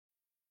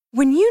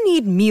When you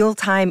need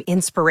mealtime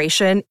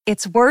inspiration,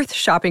 it's worth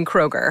shopping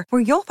Kroger,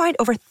 where you'll find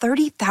over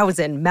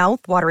 30,000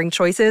 mouth-watering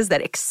choices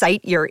that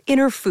excite your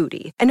inner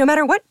foodie. And no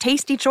matter what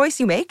tasty choice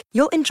you make,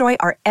 you'll enjoy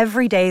our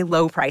everyday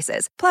low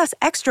prices, plus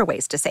extra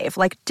ways to save,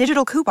 like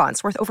digital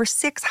coupons worth over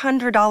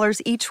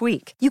 $600 each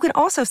week. You can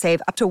also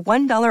save up to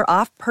 $1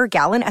 off per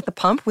gallon at the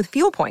pump with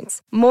fuel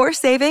points. More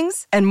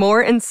savings and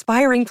more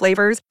inspiring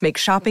flavors make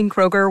shopping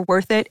Kroger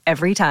worth it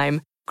every time.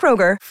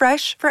 Kroger,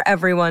 fresh for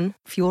everyone.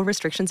 Fuel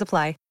restrictions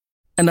apply.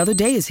 Another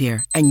day is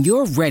here, and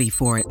you're ready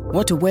for it.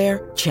 What to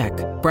wear? Check.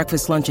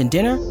 Breakfast, lunch, and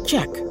dinner?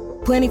 Check.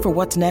 Planning for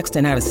what's next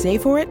and how to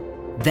save for it?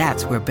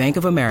 That's where Bank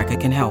of America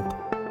can help.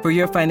 For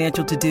your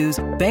financial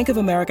to-dos, Bank of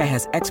America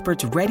has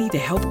experts ready to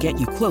help get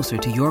you closer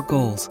to your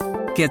goals.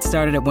 Get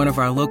started at one of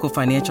our local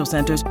financial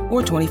centers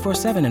or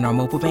 24/7 in our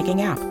mobile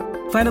banking app.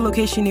 Find a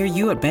location near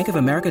you at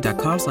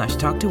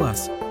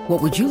bankofamerica.com/talktous.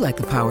 What would you like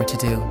the power to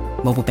do?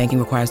 Mobile banking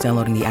requires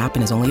downloading the app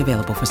and is only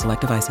available for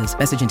select devices.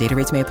 Message and data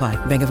rates may apply.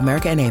 Bank of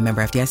America N.A.,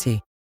 member FDIC.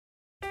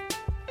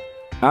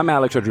 I'm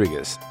Alex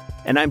Rodriguez.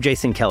 And I'm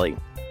Jason Kelly.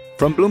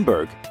 From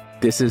Bloomberg,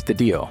 this is The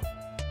Deal.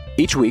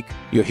 Each week,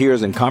 you'll hear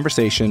us in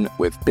conversation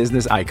with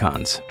business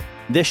icons.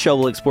 This show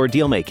will explore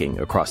deal-making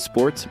across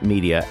sports,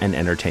 media, and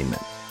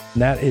entertainment.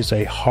 That is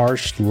a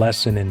harsh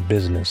lesson in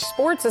business.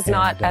 Sports is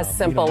not as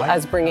simple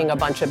as bringing a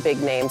bunch of big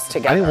names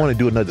together. I didn't want to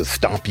do another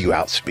stomp you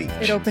out speech.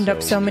 It opened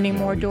up so many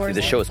more doors.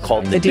 The show is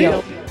called The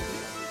Deal.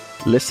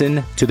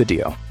 Listen to The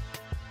Deal.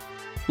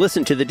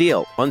 Listen to The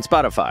Deal on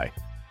Spotify.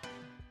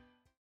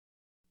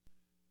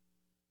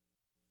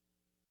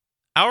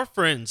 Our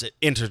friends at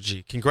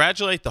Entergy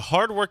congratulate the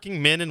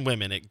hardworking men and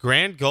women at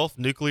Grand Gulf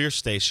Nuclear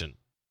Station.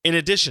 In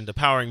addition to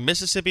powering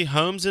Mississippi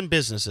homes and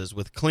businesses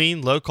with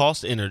clean,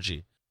 low-cost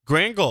energy,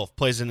 Grand Gulf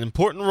plays an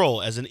important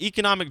role as an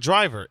economic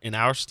driver in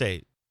our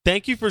state.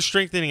 Thank you for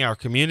strengthening our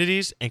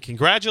communities, and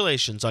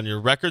congratulations on your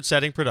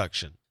record-setting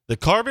production. The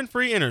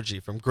carbon-free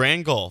energy from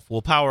Grand Gulf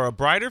will power a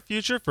brighter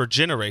future for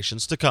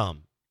generations to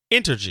come.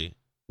 Entergy.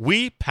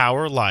 We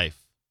power life.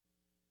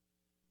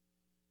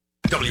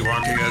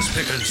 WRKS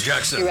Pickens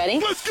Jackson. You ready?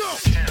 Let's go!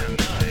 10,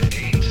 9,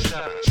 8,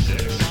 7,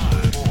 6,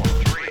 5,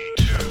 4, 3,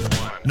 2,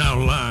 1. Now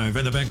live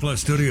in the Bank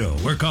Plus studio,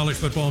 where college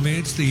football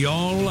meets the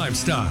all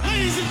lifestyle.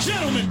 Ladies and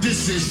gentlemen,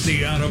 this is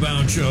the Out of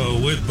Bounds Show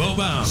with Bo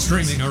Bounds,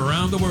 streaming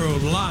around the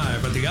world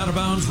live at the Out of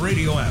Bounds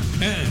radio app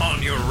and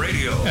on your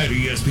radio at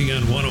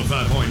ESPN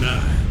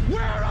 105.9.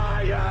 Where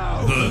are you?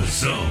 The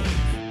Zone.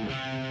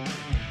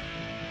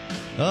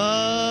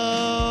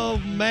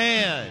 Oh,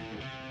 man.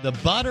 The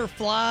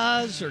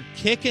butterflies are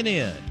kicking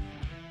in.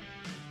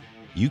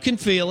 You can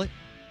feel it.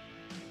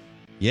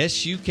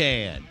 Yes, you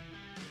can.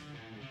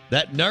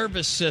 That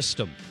nervous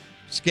system,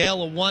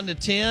 scale of 1 to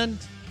 10.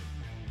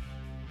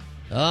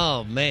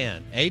 Oh,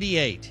 man,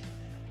 88.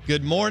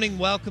 Good morning,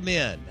 welcome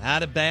in.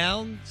 Out of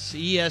Bounds,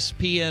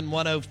 ESPN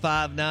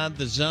 105.9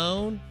 The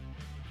Zone.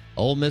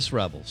 Ole Miss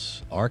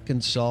Rebels,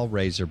 Arkansas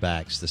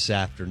Razorbacks this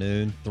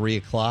afternoon, 3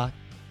 o'clock.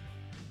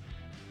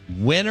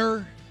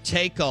 Winner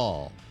take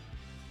all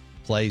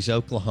plays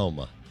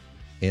Oklahoma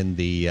in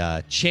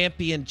the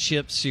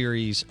championship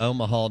series,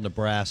 Omaha,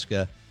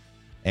 Nebraska.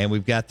 And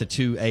we've got the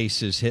two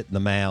aces hitting the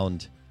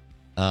mound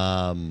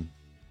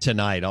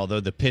tonight, although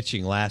the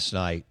pitching last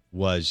night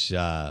was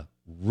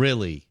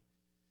really,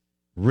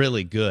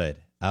 really good.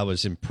 I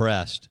was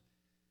impressed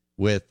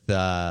with,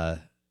 those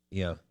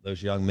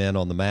young men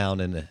on the mound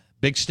and the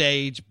big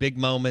stage, big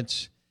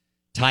moments,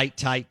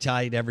 tight,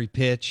 every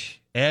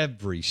pitch,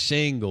 every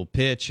single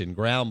pitch, and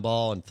ground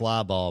ball and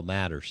fly ball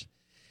matters.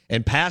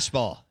 And pass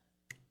ball,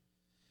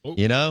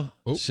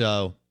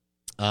 So,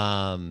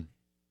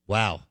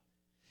 wow.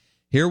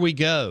 Here we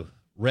go.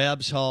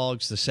 Rebs,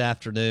 Hogs this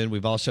afternoon.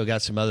 We've also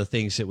got some other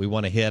things that we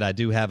want to hit. I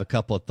do have a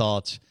couple of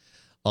thoughts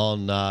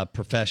on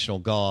professional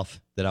golf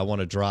that I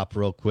want to drop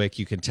real quick.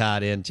 You can tie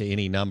it into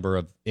any number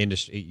of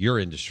your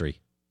industry.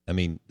 I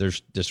mean,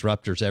 there's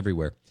disruptors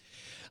everywhere.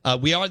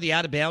 We are the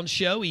Out of Bounds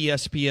Show,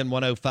 ESPN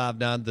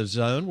 105.9 The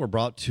Zone. We're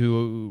brought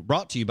to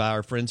you by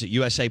our friends at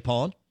USA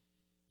Pawn.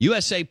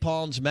 USA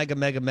Pawn's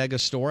mega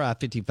store,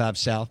 I-55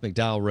 South,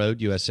 McDowell Road,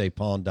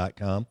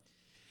 usapawn.com.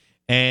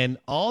 And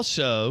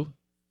also,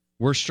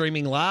 we're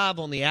streaming live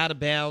on the Out of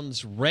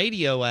Bounds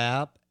radio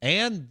app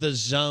and the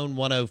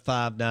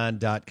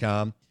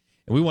Zone1059.com.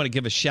 And we want to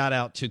give a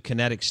shout-out to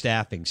Kinetic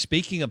Staffing.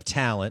 Speaking of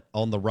talent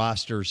on the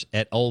rosters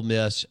at Ole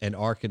Miss and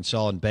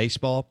Arkansas in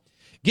baseball,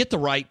 get the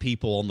right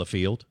people on the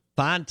field.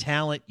 Find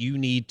talent you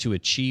need to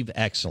achieve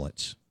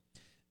excellence.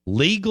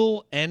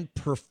 Legal and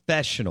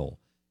professional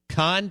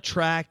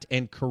contract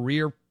and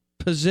career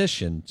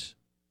positions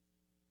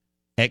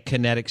at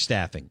Kinetic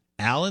Staffing.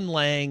 Alan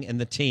Lang and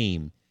the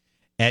team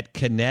at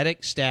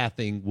Kinetic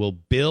Staffing will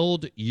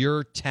build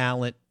your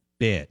talent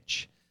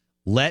bench.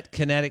 Let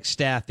Kinetic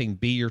Staffing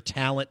be your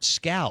talent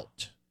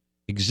scout.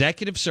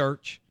 Executive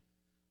search,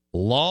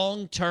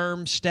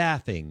 long-term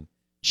staffing.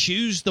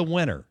 Choose the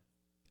winner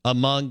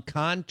among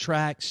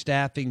contract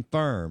staffing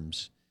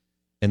firms,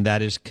 and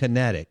that is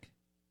Kinetic,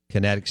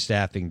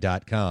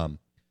 kineticstaffing.com.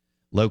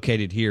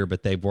 Located here,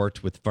 but they've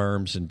worked with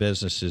firms and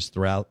businesses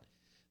throughout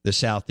the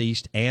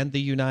Southeast, and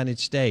the United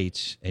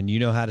States, and you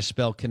know how to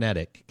spell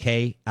Kinetic,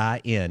 Kinetic,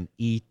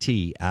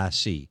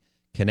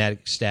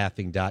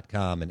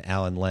 kineticstaffing.com, and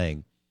Alan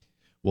Lang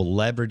will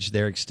leverage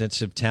their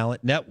extensive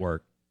talent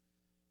network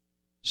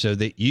so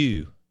that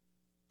you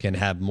can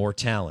have more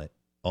talent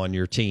on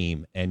your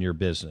team and your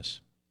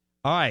business.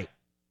 All right.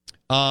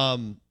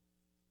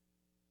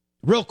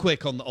 Real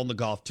quick on the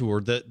golf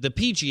tour, the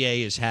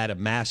PGA has had a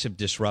massive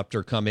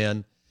disruptor come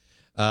in.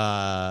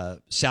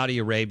 Saudi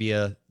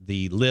Arabia,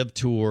 the LIV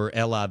Tour,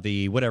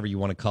 LIV, whatever you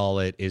want to call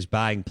it, is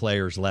buying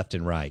players left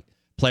and right.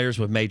 Players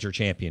with major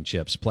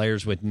championships,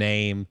 players with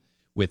name,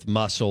 with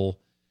muscle,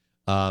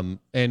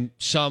 and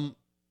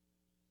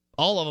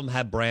all of them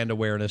have brand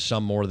awareness,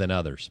 some more than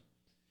others.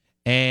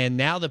 And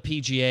now the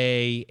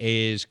PGA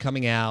is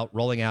coming out,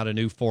 rolling out a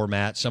new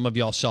format. Some of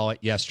y'all saw it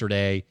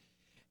yesterday,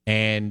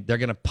 and they're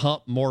going to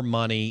pump more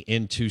money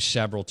into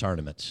several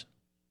tournaments,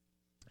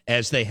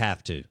 as they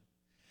have to.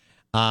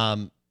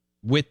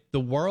 With the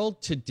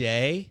world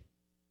today,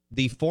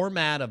 the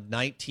format of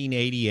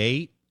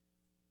 1988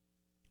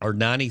 or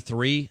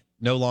 93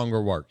 no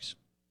longer works.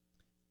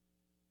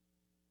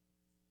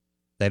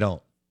 They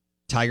don't.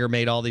 Tiger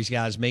made all these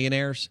guys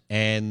millionaires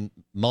and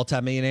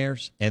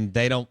multimillionaires, and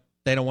they don't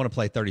want to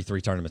play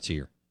 33 tournaments a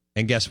year.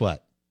 And guess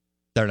what?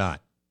 They're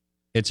not.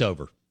 It's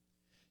over.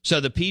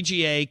 So the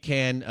PGA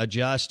can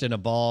adjust and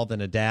evolve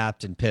and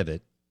adapt and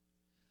pivot.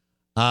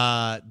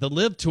 The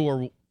LIV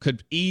Tour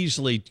could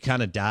easily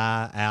kind of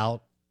die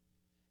out.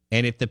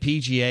 And if the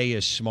PGA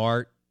is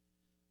smart,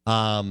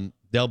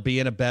 they'll be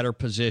in a better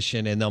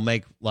position, and they'll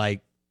make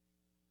like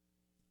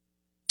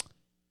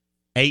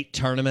 8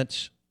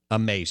 tournaments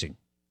amazing.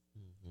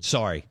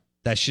 Sorry,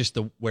 that's just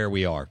where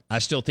we are. I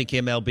still think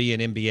MLB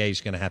and NBA is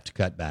going to have to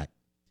cut back.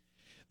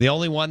 The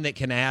only one that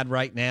can add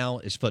right now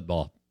is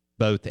football,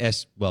 both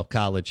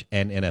college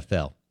and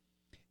NFL.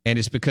 And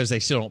it's because they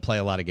still don't play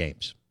a lot of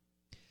games.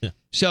 Yeah.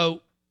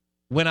 So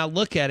when I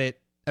look at it,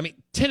 I mean,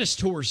 tennis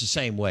tour is the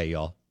same way,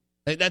 y'all.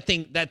 That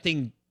thing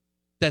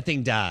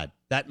died.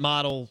 That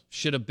model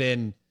should have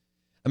been.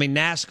 I mean,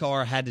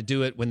 NASCAR had to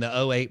do it when the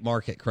 2008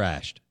 market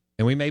crashed,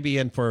 and we may be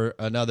in for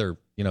another,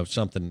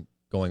 something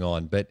going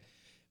on. But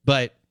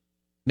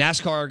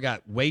NASCAR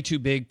got way too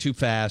big, too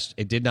fast.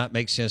 It did not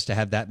make sense to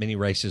have that many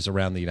races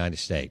around the United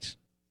States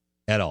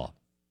at all.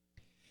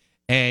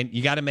 And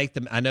you got to make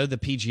them. I know the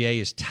PGA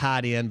is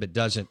tied in, but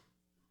doesn't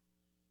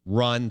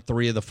run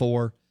 3 of the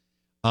 4.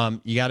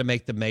 You got to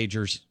make the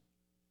majors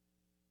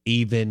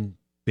even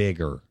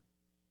bigger.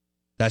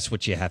 That's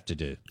what you have to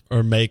do.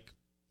 Or make,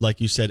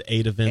 like you said,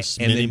 8 events,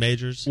 and mini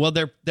majors. Well,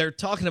 they're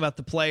talking about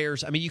the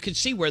players. I mean, you can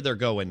see where they're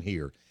going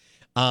here.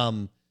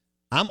 I'm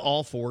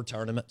all for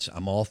tournaments.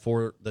 I'm all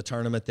for the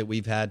tournament that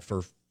we've had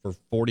for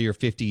 40 or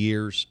 50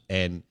 years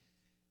and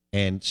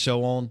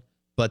so on.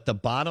 But the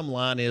bottom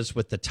line is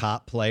with the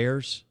top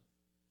players,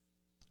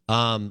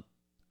 I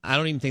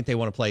don't even think they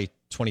want to play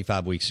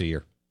 25 weeks a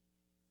year.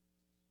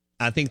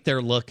 I think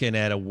they're looking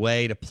at a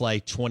way to play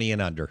 20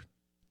 and under,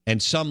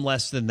 and some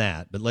less than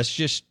that. But let's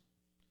just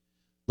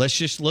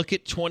look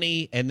at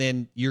 20, and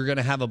then you're going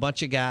to have a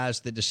bunch of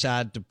guys that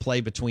decide to play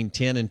between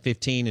 10 and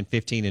 15 and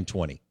 15 and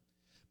 20.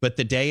 But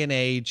the day and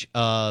age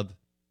of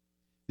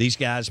these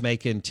guys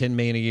making $10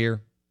 million a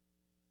year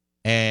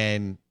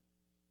and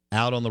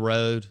out on the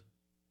road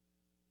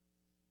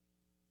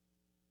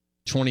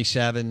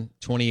 27,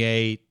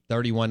 28,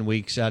 31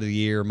 weeks out of the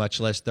year, much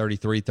less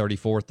 33,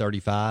 34,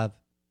 35,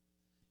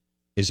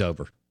 is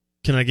over.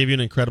 Can I give you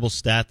an incredible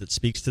stat that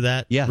speaks to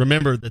that? Yeah.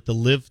 Remember that the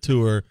LIV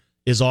Tour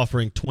is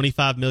offering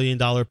 $25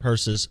 million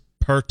purses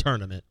per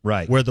tournament,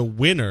 right? Where the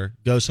winner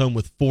goes home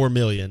with $4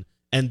 million,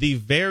 and the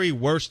very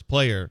worst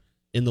player,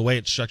 in the way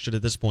it's structured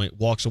at this point,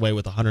 walks away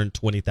with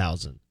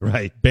 $120,000.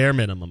 Right. Bare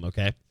minimum,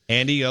 okay?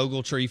 Andy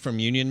Ogletree from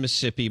Union,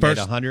 Mississippi made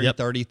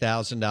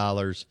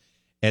 $130,000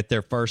 at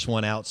their first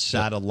one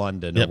outside of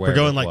London. Or we're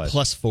going like was.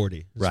 plus 40.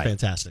 It's right.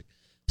 Fantastic.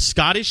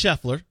 Scotty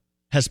Scheffler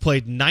has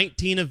played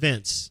 19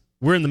 events.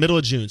 We're in the middle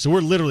of June, so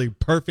we're literally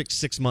perfect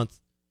 6-month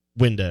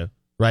window,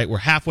 right? We're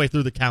halfway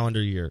through the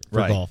calendar year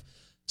for golf.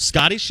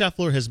 Scotty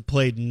Scheffler has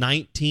played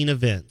 19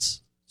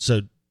 events.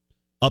 So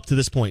up to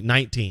this point,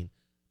 19.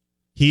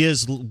 He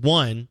has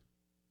won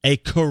a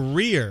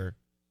career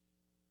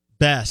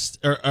best,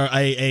 or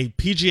a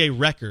PGA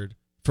record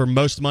for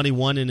most money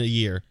won in a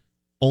year,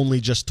 only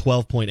just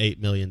 $12.8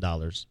 million.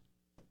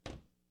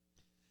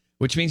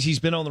 Which means he's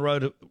been on the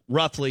road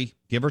roughly,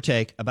 give or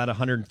take, about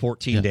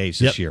 114 days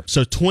this year.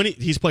 So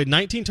he's played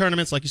 19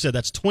 tournaments, like you said,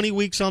 that's 20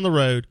 weeks on the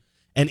road,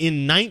 and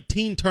in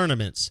 19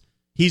 tournaments,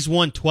 he's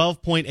won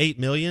 $12.8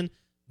 million.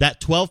 That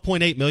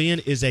 $12.8 million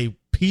is a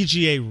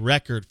PGA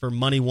record for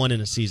money won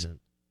in a season.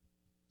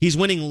 He's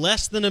winning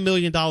less than $1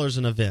 million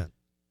an event.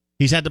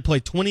 He's had to play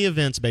 20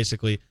 events,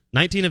 basically,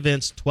 19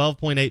 events,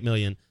 $12.8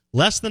 million,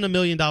 less than $1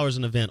 million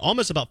an event,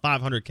 almost about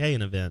 $500K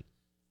an event,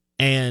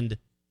 and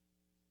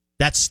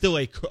that's still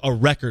a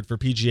record for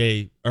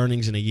PGA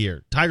earnings in a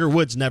year. Tiger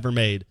Woods never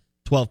made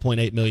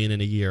 $12.8 million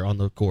in a year on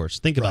the course.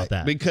 Think about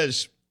that.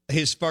 Because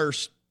his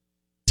first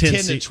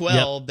 10 to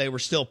 12, they were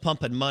still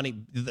pumping money.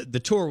 The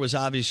tour was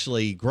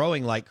obviously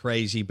growing like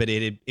crazy, but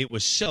it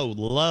was so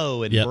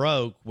low and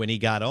broke when he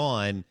got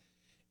on.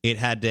 It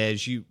had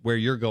to, where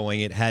you're going,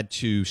 it had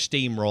to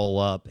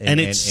steamroll up. And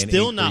it's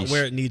still not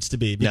where it needs to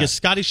be because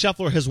Scotty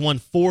Scheffler has won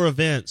 4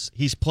 events.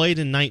 He's played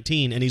in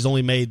 19, and he's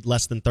only made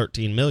less than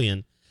 $13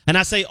 million. And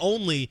I say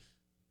only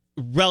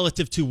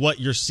relative to what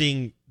you're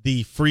seeing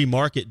the free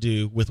market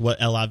do with what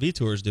LIV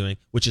Tour is doing,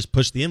 which is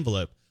push the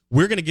envelope.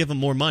 We're going to give them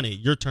more money.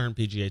 Your turn,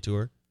 PGA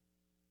Tour.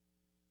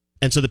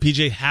 And so the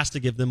PGA has to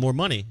give them more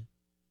money.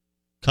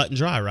 Cut and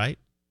dry, right?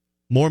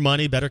 More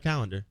money, better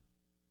calendar.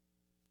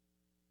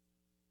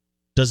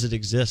 Does it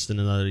exist in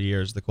another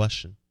year is the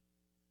question.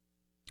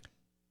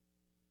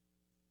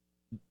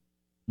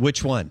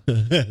 Which one?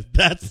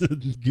 That's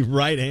the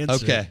right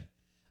answer. Okay.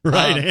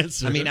 Right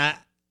answer. I mean,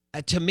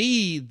 to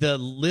me, the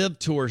LIV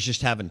Tour is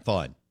just having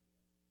fun.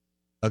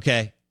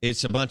 Okay?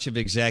 It's a bunch of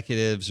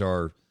executives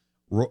or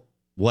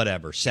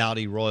whatever,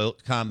 Saudi royal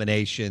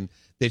combination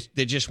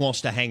that just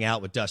wants to hang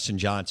out with Dustin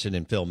Johnson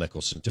and Phil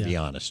Mickelson, to be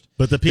honest.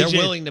 But the PGA,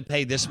 they're willing to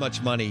pay this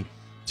much money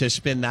to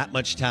spend that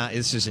much time.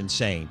 This is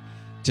insane.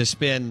 To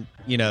spend,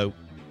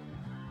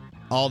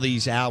 all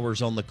these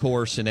hours on the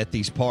course and at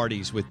these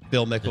parties with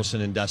Phil Mickelson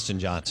and Dustin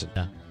Johnson.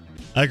 Yeah.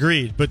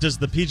 Agreed. But does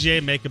the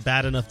PGA make a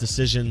bad enough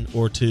decision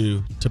or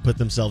two to put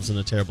themselves in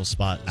a terrible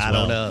spot? I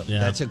don't know. Yeah.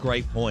 That's a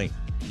great point.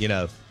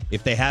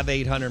 If they have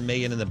 $800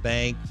 million in the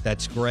bank,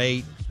 that's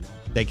great.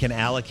 They can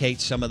allocate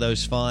some of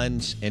those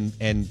funds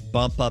and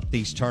bump up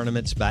these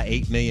tournaments by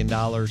 $8 million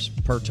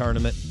per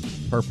tournament,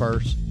 per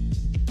purse.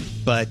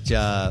 But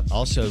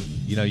also,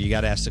 you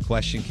got to ask the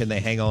question, can they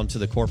hang on to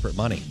the corporate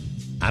money?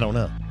 I don't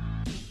know.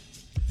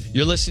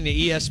 You're listening to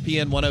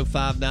ESPN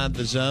 105.9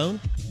 The Zone,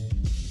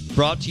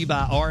 brought to you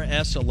by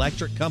RS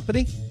Electric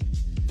Company.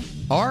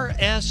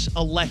 RS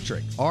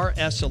Electric,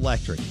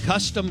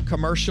 custom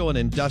commercial and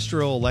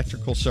industrial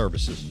electrical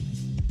services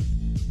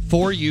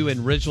for you in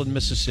Ridgeland,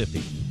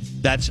 Mississippi.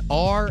 That's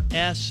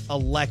RS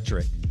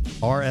Electric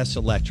in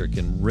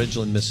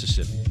Ridgeland,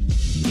 Mississippi.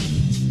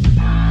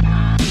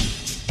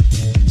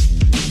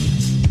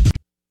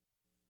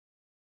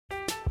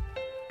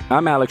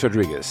 I'm Alex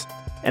Rodriguez.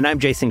 And I'm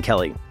Jason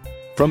Kelly.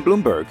 From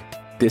Bloomberg,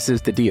 this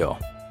is The Deal.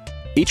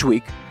 Each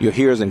week, you'll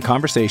hear us in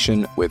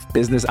conversation with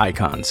business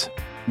icons.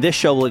 This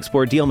show will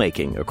explore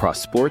deal-making across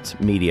sports,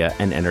 media,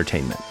 and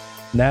entertainment.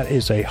 That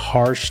is a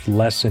harsh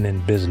lesson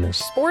in business.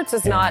 Sports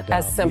is not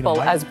as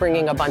simple as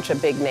bringing a bunch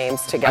of big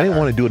names together. I didn't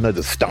want to do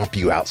another stomp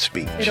you out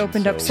speech. It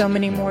opened up so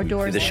many more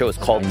doors. The show is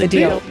called The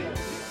Deal.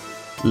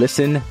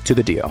 Listen to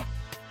The Deal.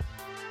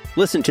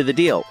 Listen to The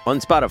Deal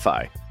on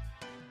Spotify.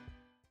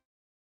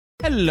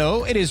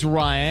 Hello, it is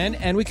Ryan,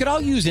 and we could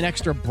all use an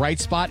extra bright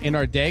spot in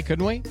our day,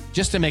 couldn't we?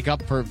 Just to make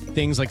up for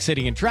things like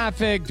sitting in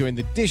traffic, doing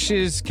the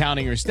dishes,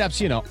 counting your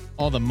steps,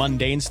 all the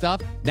mundane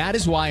stuff. That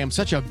is why I'm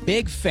such a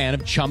big fan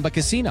of Chumba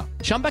Casino.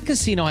 Chumba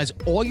Casino has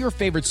all your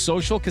favorite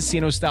social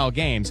casino-style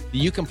games that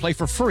you can play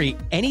for free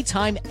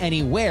anytime,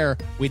 anywhere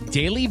with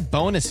daily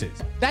bonuses.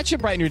 That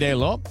should brighten your day a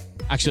little.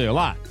 Actually, a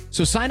lot.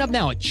 So sign up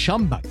now at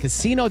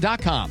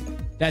ChumbaCasino.com.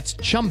 That's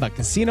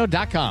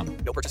ChumbaCasino.com.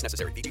 No purchase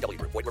necessary. VGW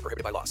Group. Void where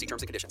prohibited by law. See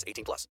terms and conditions.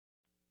 18+.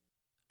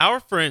 Our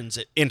friends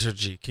at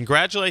Entergy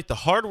congratulate the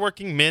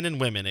hardworking men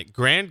and women at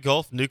Grand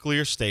Gulf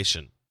Nuclear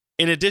Station.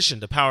 In addition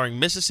to powering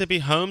Mississippi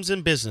homes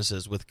and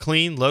businesses with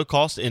clean,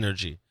 low-cost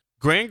energy,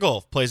 Grand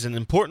Gulf plays an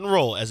important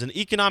role as an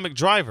economic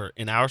driver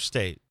in our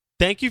state.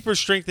 Thank you for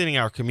strengthening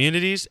our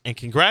communities, and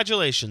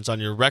congratulations on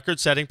your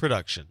record-setting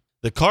production.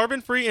 The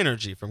carbon-free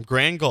energy from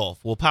Grand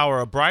Gulf will power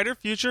a brighter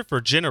future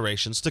for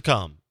generations to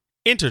come.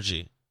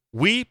 Entergy.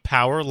 We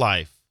power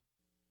life.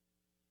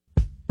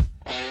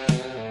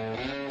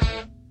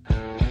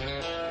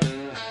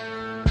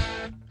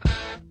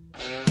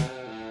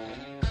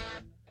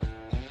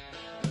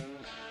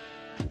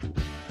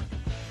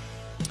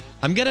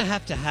 I'm going to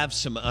have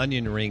some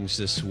onion rings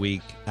this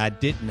week. I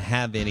didn't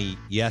have any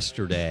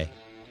yesterday.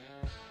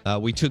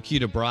 We took you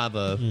to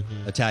Bravo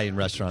Italian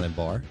Restaurant and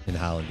Bar in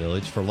Highland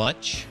Village for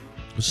lunch.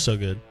 It was so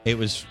good.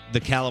 The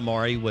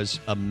calamari was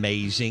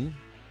amazing.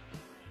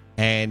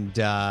 And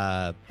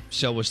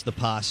so was the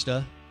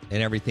pasta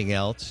and everything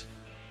else.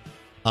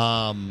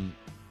 But,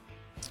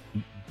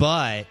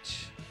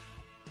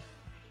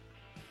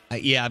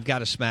 I've got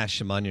to smash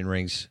some onion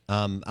rings.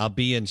 I'll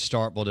be in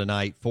Starkville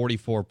tonight.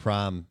 44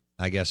 Prime,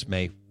 I guess,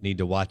 may need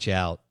to watch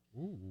out.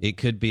 Ooh. It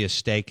could be a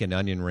steak and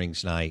onion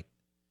rings night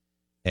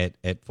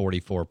at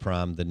 44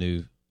 Prime, the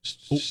new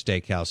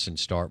steakhouse in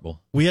Starkville.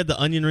 We had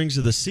the onion rings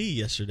of the sea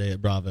yesterday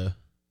at Bravo.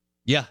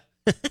 Yeah.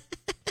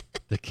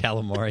 The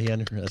calamari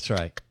onion. That's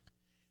right.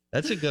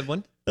 That's a good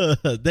one.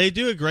 They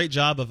do a great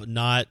job of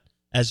not,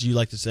 as you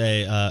like to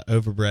say,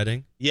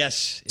 overbreading.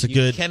 Yes.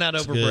 You cannot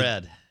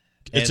overbread.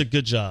 It's a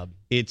good job.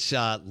 It's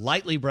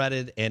lightly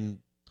breaded and,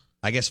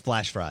 I guess,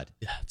 flash fried.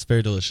 Yeah, it's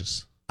very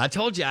delicious. I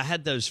told you I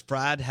had those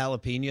fried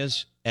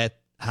jalapenos at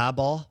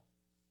Highball,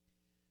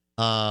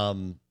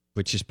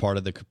 which is part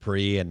of the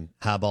Capri and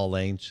Highball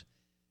lanes.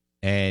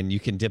 And you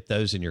can dip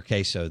those in your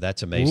queso.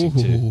 That's amazing,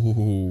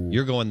 too.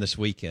 You're going this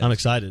weekend. I'm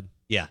excited.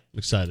 Yeah. I'm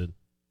excited.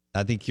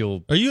 I think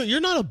you'll.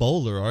 You're not a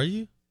bowler, are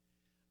you?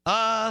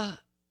 I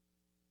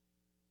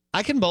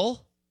can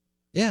bowl.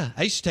 Yeah,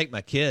 I used to take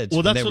my kids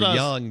when they were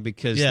young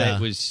because that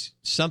was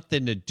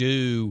something to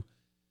do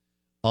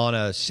on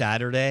a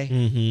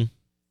Saturday.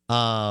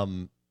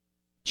 Mm-hmm.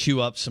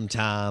 Chew up some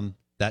time,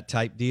 that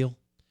type deal.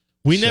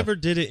 We never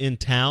did it in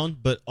town,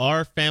 but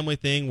our family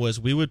thing was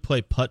we would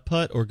play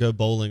putt-putt or go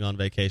bowling on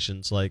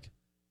vacations.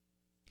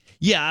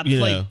 Yeah, I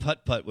played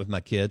putt-putt with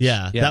my kids.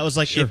 Yeah, that was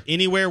like if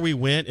anywhere we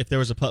went, if there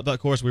was a putt-putt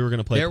course, we were going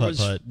to play putt-putt.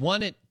 There was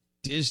one at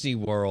Disney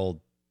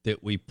World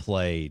that we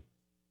played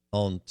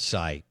on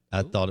site.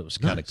 I thought it was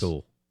kind of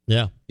cool.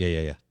 Yeah.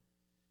 Yeah.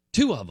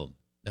 Two of them.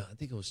 No, I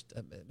think it was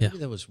maybe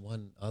there was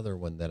one other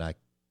one that I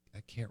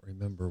can't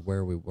remember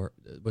where we were.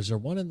 Was there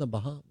one in the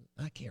Bahamas?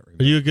 I can't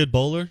remember. Are you a good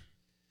bowler?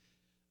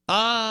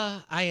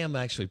 I am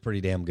actually pretty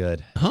damn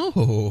good.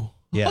 Oh.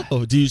 Yeah.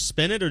 Oh, do you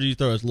spin it or do you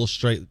throw a little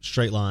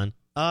straight line?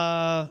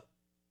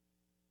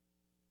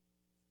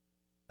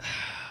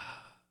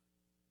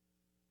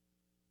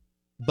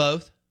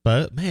 Both.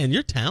 But man,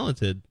 you're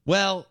talented.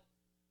 Well,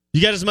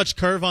 you got as much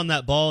curve on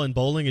that ball in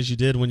bowling as you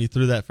did when you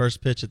threw that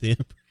first pitch at the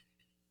end.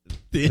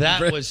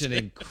 That was an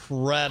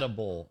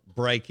incredible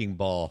breaking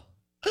ball.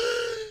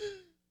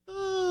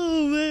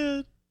 Oh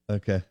man.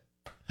 Okay.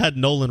 Had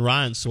Nolan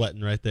Ryan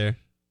sweating right there.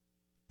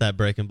 That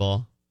breaking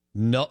ball.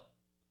 No.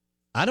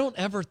 I don't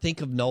ever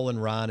think of Nolan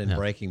Ryan in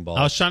breaking ball.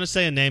 I was trying to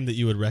say a name that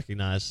you would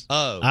recognize.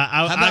 Oh.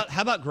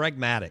 How about Greg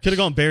Maddux? Could have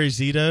gone Barry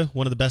Zito,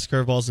 one of the best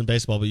curveballs in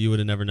baseball, but you would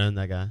have never known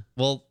that guy.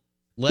 Well,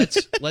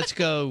 let's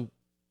go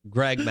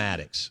Greg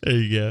Maddux. There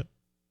you go.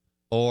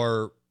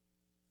 Or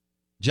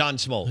John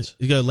Smoltz.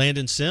 You go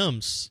Landon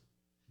Sims.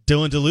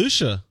 Dylan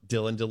DeLucia.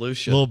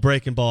 Little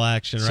breaking ball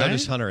action, right? So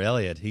does Hunter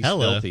Elliott. He's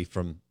filthy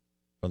from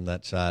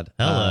that side.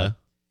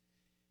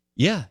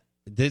 Yeah.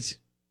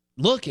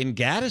 Look, and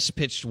Gaddis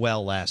pitched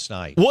well last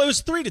night. Well, it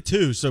was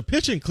 3-2, so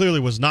pitching clearly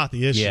was not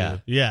the issue.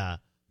 Yeah.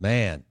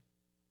 Man.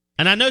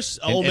 And I know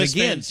Ole Miss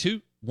fans...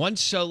 one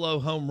solo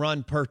home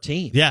run per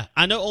team. Yeah,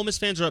 I know Ole Miss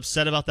fans are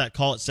upset about that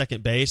call at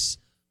second base.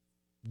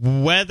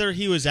 Whether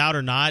he was out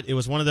or not, it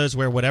was one of those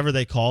where whatever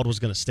they called was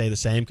going to stay the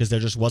same because there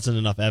just wasn't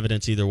enough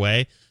evidence either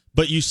way.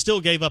 But you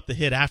still gave up the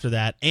hit after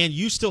that, and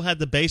you still had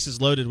the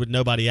bases loaded with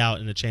nobody out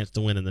and a chance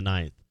to win in the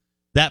ninth.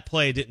 That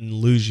play didn't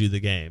lose you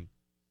the game.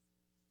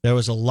 There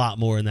was a lot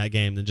more in that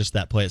game than just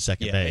that play at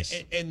second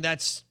base. And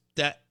that's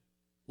that.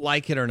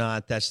 Like it or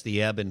not, that's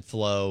the ebb and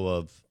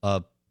flow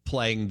of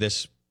playing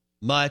this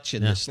much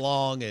and this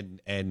long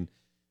and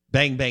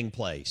bang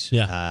plays.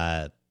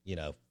 Yeah.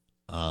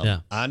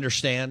 I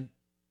understand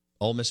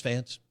Ole Miss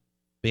fans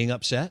being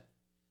upset,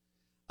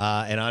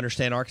 and I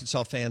understand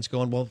Arkansas fans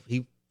going, well,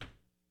 he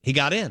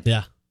got in.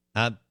 Yeah.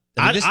 I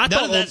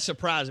thought that's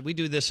surprising. We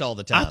do this all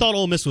the time. I thought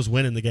Ole Miss was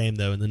winning the game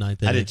though in the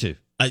ninth inning. I did too.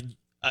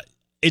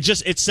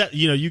 It's set.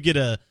 You get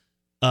a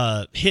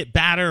hit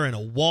batter and a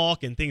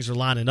walk, and things are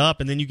lining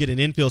up, and then you get an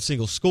infield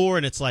single score,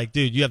 and it's like,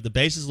 dude, you have the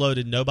bases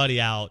loaded,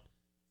 nobody out.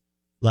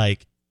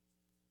 Like,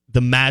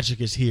 the magic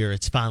is here.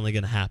 It's finally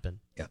going to happen.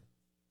 Yeah.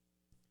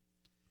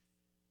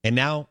 And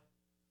now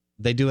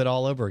they do it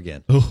all over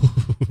again.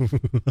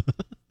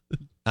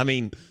 I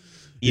mean,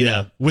 you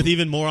know, with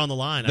even more on the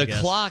line. The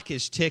clock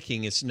is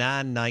ticking. It's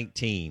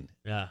 9:19.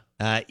 Yeah.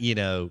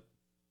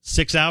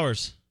 6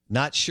 hours.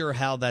 Not sure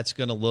how that's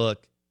going to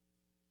look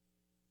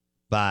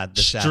by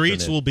this Streets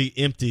afternoon. will be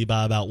empty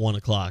by about 1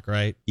 o'clock,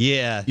 right?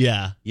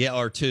 Yeah,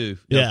 or 2,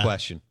 no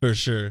question, for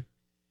sure.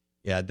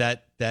 Yeah,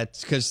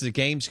 that's because the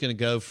game's going to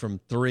go from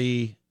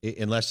 3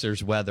 unless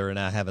there's weather, and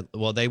I haven't.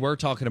 Well, they were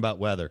talking about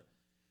weather.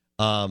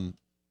 I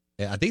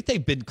think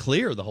they've been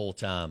clear the whole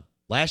time.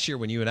 Last year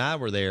when you and I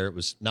were there, it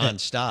was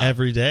nonstop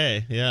every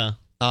day. Yeah.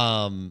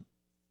 But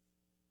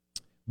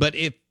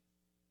if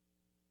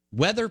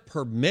weather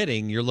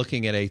permitting, you're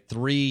looking at a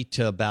 3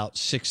 to about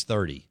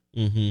 6:30.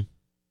 Mm-hmm.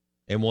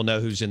 And we'll know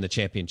who's in the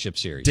championship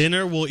series.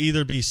 Dinner will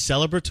either be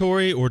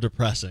celebratory or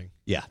depressing.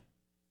 Yeah.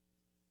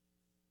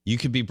 You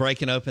could be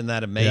breaking open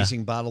that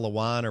amazing bottle of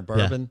wine or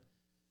bourbon.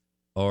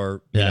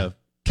 Or, you know.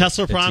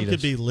 Kessler Prime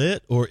could be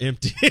lit or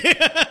empty.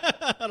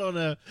 I don't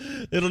know.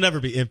 It'll never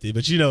be empty,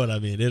 but you know what I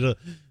mean.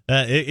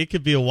 It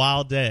could be a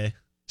wild day.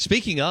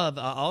 Speaking of,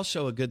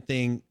 also a good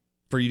thing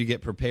for you to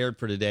get prepared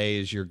for today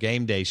is your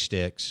game day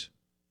sticks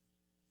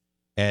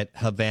at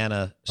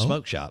Havana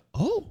Smoke Shop.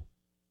 Oh.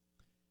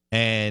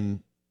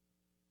 And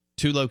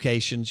 2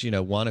 locations,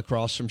 one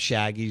across from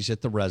Shaggy's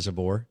at the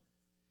Reservoir,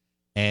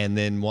 and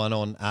then one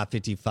on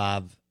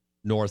I-55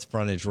 North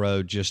Frontage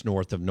Road, just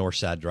north of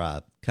Northside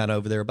Drive, kind of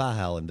over there by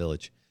Highland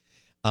Village.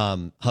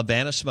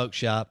 Havana Smoke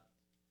Shop,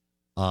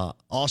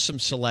 awesome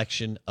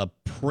selection of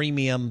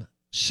premium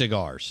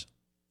cigars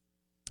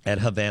at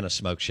Havana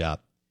Smoke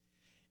Shop,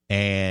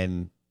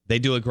 and they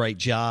do a great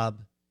job.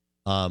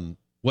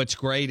 What's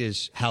great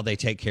is how they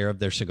take care of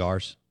their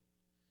cigars.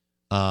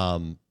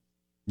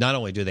 Not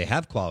only do they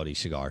have quality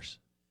cigars,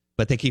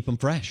 but they keep them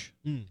fresh,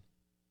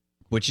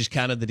 which is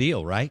kind of the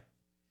deal, right?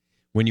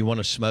 When you want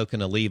to smoke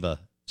an Oliva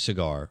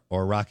cigar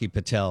or a Rocky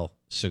Patel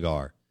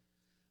cigar,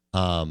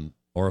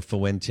 or a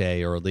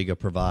Fuente or a Liga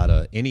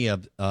Privada, any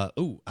of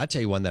I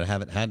tell you one that I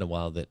haven't had in a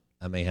while that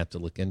I may have to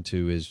look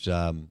into is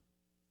La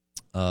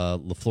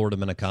Flor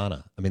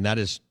Dominicana. I mean, that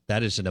is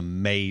an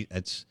amazing.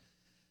 It's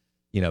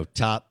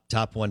top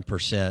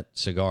 1%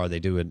 cigar. They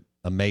do an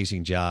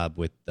amazing job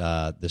with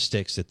the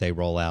sticks that they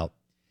roll out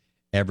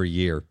every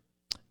year.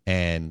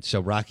 And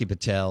so Rocky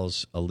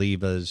Patel's,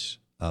 Olivas,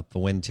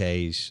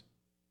 Fuentes,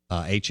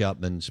 H.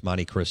 Upman's,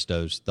 Monte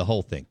Cristos, the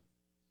whole thing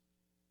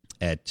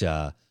at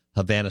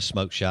Havana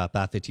Smoke Shop,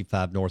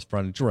 I-55 North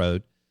Frontage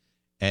Road,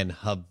 and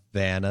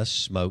Havana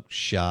Smoke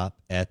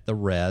Shop at the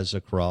Res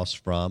across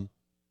from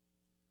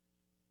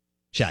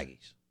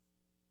Shaggy's.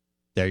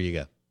 There you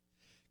go.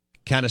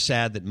 Kind of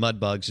sad that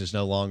Mudbugs is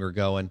no longer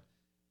going.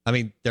 I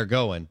mean, they're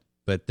going,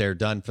 but they're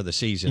done for the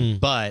season.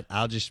 But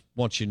I'll just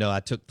want you to know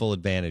I took full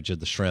advantage of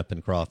the shrimp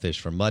and crawfish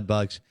from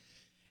Mudbugs.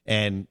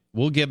 And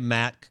we'll give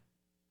Matty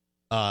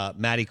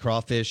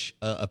Crawfish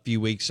a few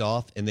weeks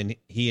off, and then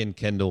he and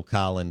Kendall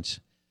Collins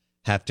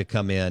have to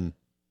come in.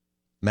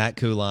 Matt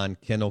Coulon,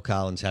 Kendall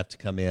Collins have to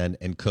come in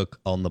and cook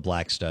on the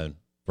Blackstone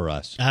for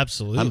us.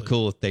 Absolutely. I'm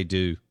cool if they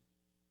do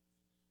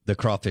the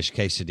crawfish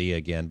quesadilla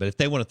again, but if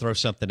they want to throw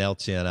something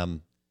else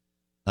in,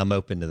 I'm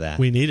open to that.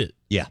 We need it.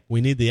 Yeah. We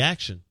need the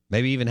action.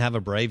 Maybe even have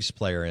a Braves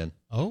player in.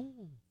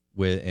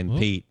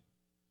 Pete.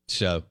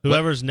 So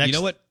whoever's next. You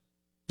know what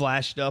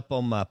flashed up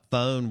on my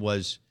phone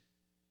was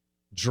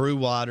Drew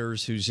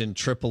Waters, who's in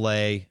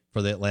AAA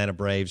for the Atlanta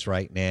Braves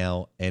right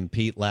now, and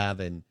Pete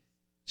Lavin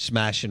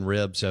smashing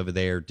ribs over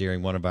there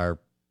during one of our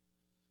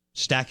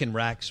Stacking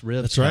Racks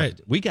ribs. That's right.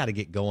 We got to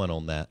get going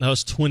on that. That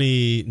was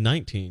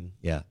 2019.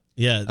 Yeah.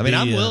 Yeah. I mean,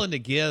 I'm willing to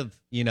give,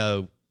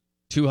 $250,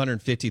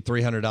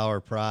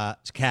 $300 prize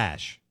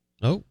cash.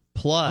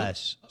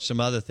 Plus some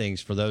other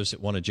things for those that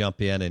want to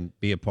jump in and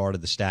be a part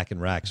of the Stacking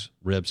Racks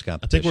ribs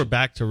competition. I think we're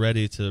back to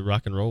ready to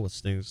rock and roll with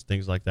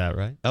things like that,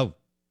 right? Oh,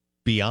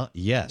 beyond,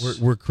 yes.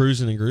 We're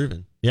cruising and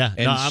grooving. Yeah,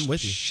 and I'm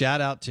with you.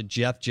 Shout out to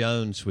Jeff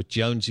Jones with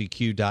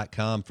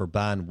JonesyQ.com for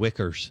buying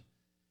Wickers.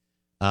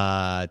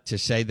 To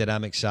say that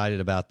I'm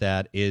excited about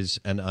that is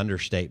an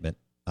understatement.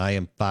 I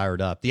am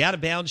fired up. The Out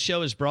of Bounds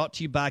Show is brought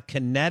to you by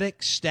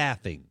Kinetic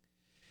Staffing.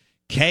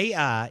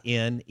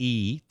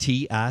 KINETIC,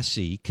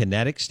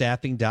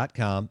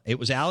 KineticStaffing.com. It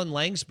was Alan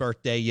Lang's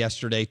birthday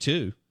yesterday,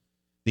 too,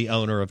 the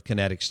owner of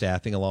Kinetic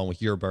Staffing, along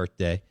with your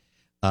birthday,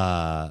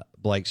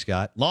 Blake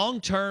Scott.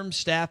 Long-term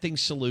staffing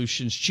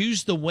solutions.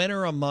 Choose the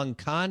winner among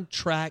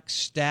contract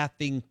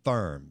staffing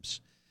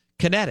firms.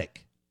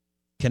 Kinetic.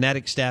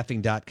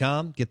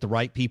 KineticStaffing.com. Get the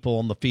right people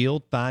on the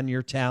field. Find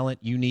your talent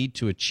you need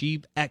to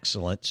achieve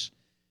excellence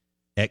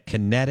at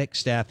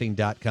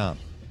KineticStaffing.com.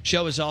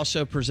 Show is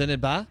also presented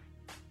by,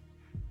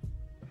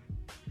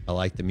 I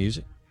like the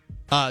music,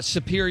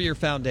 Superior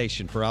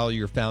Foundation. For all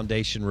your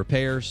foundation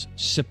repairs,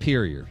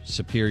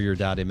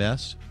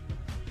 Superior.ms.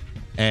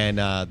 And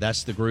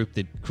that's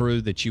the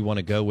crew that you want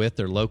to go with.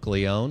 They're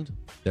locally owned.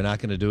 They're not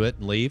going to do it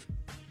and leave.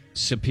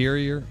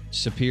 Superior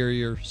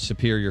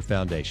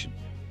Foundation.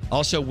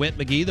 Also, Went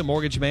McGee, the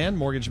Mortgage Man,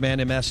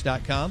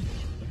 mortgagemanms.com.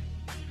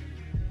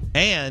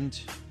 And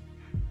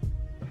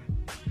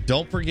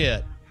don't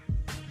forget,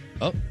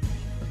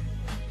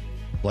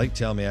 Blake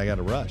tell me I got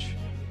to rush.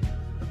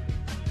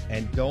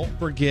 And don't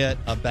forget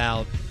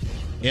about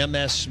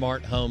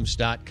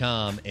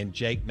MSSmartHomes.com and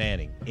Jake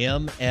Manning.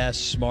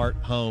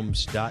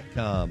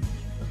 MSSmartHomes.com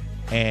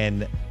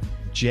and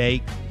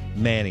Jake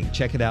Manning.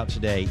 Check it out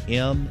today.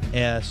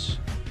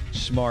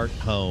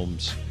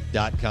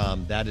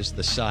 MSSmartHomes.com. That is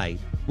the site.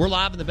 We're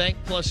live in the Bank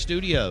Plus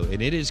studio, and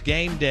it is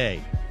game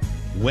day.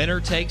 Winner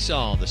takes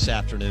all this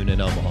afternoon in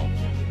Omaha.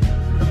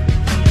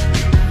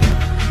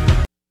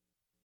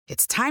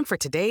 It's time for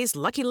today's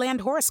Lucky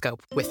Land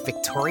horoscope with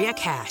Victoria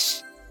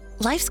Cash.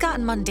 Life's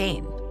gotten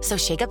mundane, so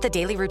shake up the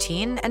daily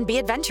routine and be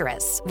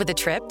adventurous with a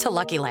trip to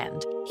Lucky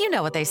Land. You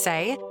know what they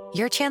say,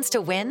 your chance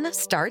to win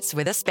starts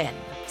with a spin.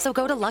 So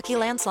go to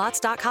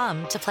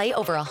LuckyLandSlots.com to play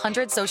over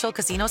 100 social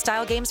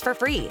casino-style games for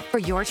free for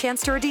your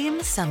chance to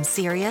redeem some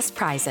serious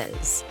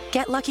prizes.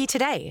 Get lucky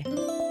today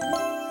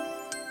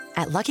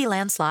at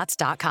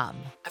LuckyLandSlots.com.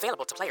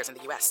 Available to players in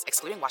the U.S.,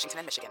 excluding Washington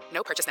and Michigan.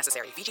 No purchase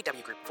necessary.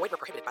 VGW Group. Void where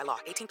prohibited by law.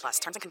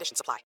 18+. Terms and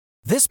conditions apply.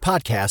 This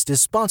podcast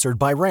is sponsored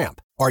by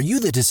Ramp. Are you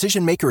the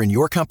decision maker in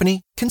your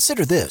company?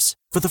 Consider this.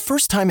 For the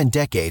first time in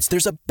decades,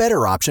 there's a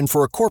better option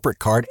for a corporate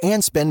card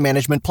and spend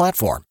management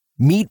platform.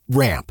 Meet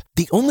Ramp,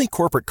 the only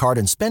corporate card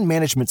and spend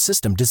management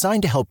system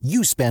designed to help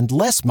you spend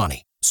less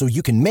money so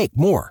you can make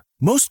more.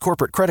 Most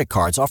corporate credit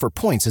cards offer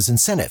points as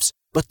incentives,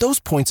 but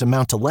those points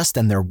amount to less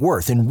than their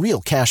worth in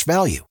real cash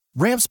value.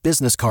 Ramp's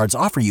business cards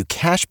offer you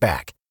cash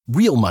back,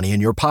 real money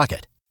in your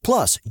pocket.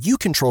 Plus, you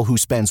control who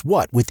spends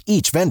what with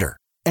each vendor.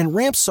 And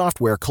Ramp's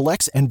software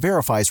collects and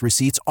verifies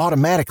receipts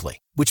automatically,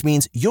 which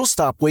means you'll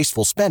stop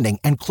wasteful spending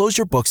and close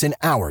your books in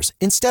hours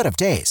instead of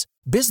days.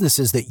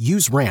 Businesses that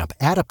use Ramp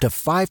add up to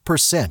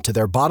 5% to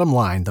their bottom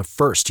line the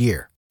first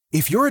year.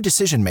 If you're a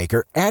decision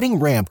maker, adding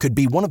Ramp could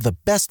be one of the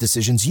best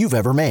decisions you've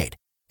ever made.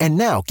 And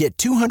now get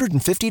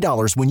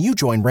 $250 when you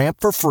join Ramp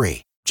for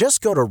free.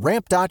 Just go to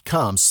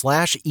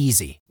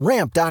ramp.com/easy.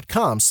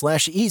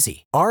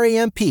 Ramp.com/easy.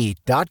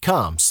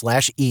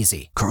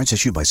 RAMP.com/easy. Cards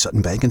issued by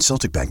Sutton Bank and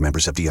Celtic Bank,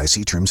 members of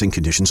FDIC. Terms and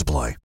conditions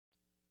apply.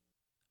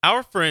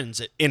 Our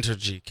friends at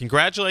Entergy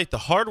congratulate the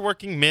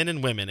hardworking men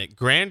and women at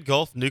Grand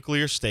Gulf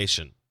Nuclear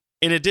Station.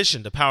 In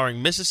addition to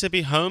powering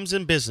Mississippi homes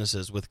and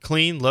businesses with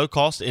clean,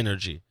 low-cost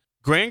energy,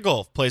 Grand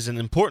Gulf plays an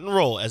important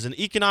role as an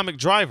economic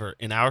driver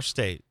in our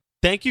state.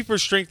 Thank you for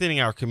strengthening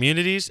our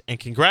communities, and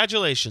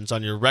congratulations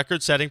on your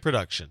record-setting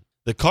production.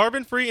 The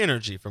carbon-free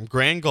energy from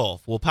Grand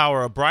Gulf will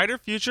power a brighter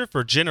future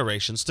for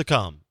generations to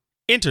come.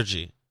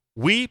 Entergy.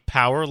 We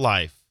power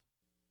life.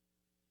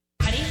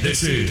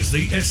 This is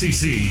the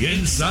SEC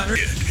Insider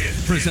Hit,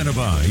 presented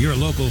by your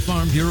local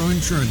Farm Bureau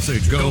Insurance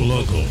agent. Go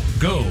local.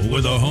 Go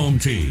with a home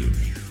team.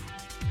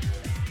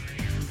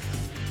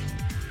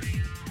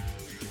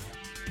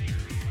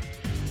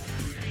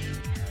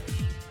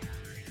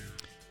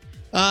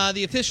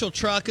 The official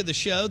truck of the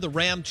show, the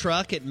Ram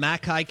truck at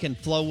Mac Haik and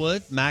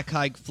Flowood,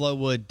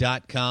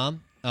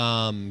 MacHaikFlowood.com.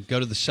 Go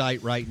to the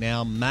site right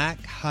now,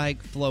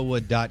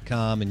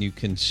 MacHaikFlowood.com, and you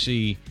can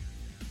see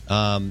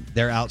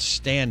their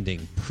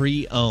outstanding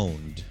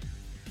pre-owned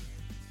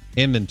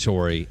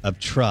inventory of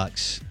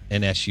trucks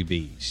and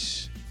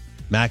SUVs.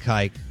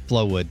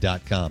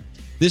 MacHaikFlowood.com.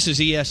 This is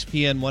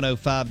ESPN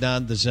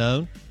 105.9 The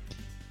Zone.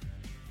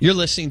 You're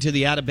listening to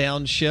the Out of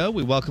Bounds Show.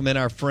 We welcome in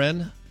our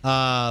friend,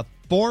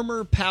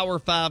 former Power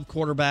 5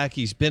 quarterback.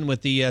 He's been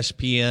with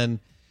ESPN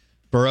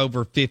for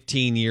over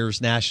 15 years.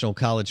 National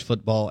college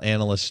football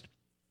analyst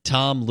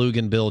Tom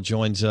Luginbill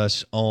joins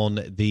us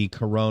on the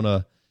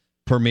Corona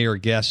Premier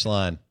guest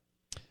line.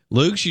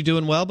 Lugs, you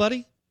doing well,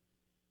 buddy?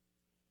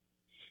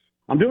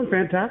 I'm doing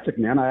fantastic,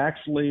 man. I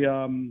actually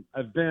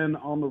I've been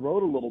on the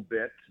road a little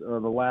bit the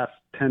last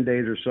 10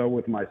 days or so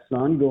with my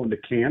son, going to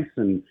camps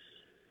and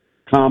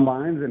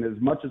combines, and as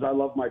much as I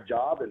love my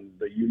job and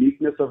the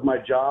uniqueness of my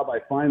job, I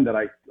find that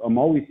I'm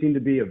always seem to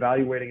be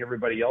evaluating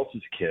everybody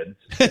else's kids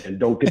and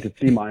don't get to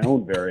see my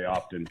own very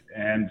often.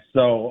 And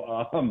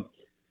so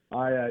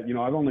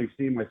I've only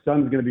seen, my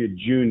son's going to be a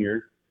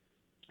junior.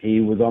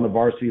 He was on the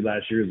varsity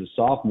last year as a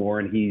sophomore,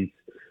 and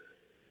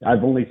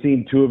I've only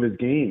seen 2 of his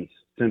games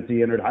since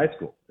he entered high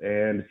school.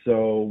 And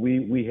so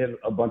we hit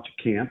a bunch of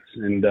camps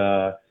and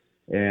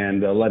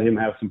let him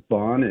have some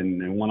fun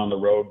and went on the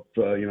road,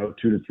 2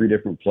 to 3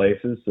 different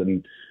places.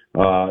 And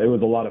it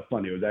was a lot of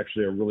fun. It was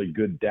actually a really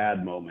good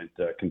dad moment,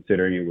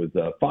 considering it was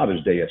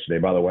Father's Day yesterday.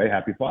 By the way,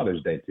 happy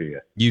Father's Day to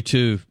you. You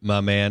too, my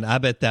man. I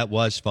bet that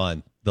was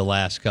fun the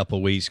last couple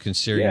of weeks,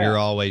 considering you're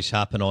always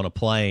hopping on a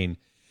plane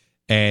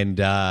and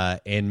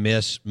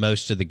miss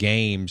most of the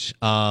games.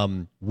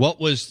 What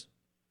was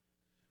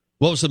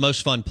the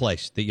most fun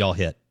place that y'all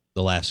hit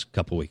the last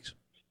couple of weeks?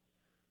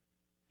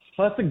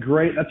 Well, that's a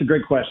great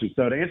question.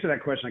 So to answer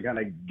that question, I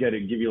gotta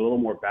give you a little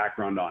more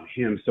background on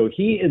him. So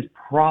he is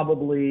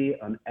probably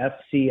an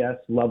FCS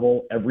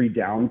level every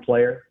down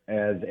player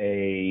as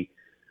a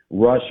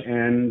rush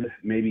end,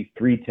 maybe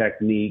 3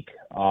 technique,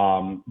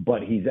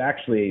 but he's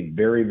actually a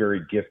very,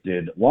 very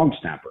gifted long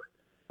snapper,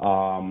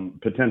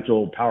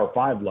 potential Power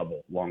 5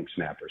 level long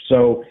snapper.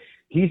 So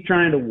he's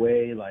trying to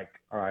weigh, like,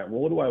 all right,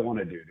 well, what do I want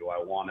to do? Do I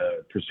want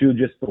to pursue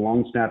just the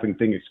long snapping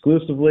thing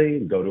exclusively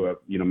and go to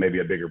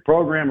maybe a bigger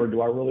program, or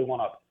do I really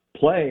want to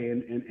play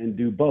and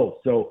do both?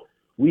 So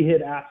we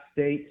hit App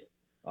State,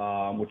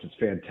 which is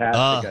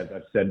fantastic. As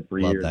I've said for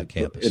years, that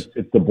campus.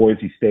 It's the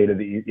Boise State of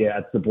the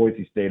it's the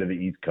Boise State of the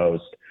East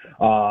Coast.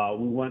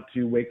 We went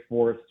to Wake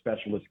Forest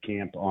Specialist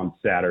Camp on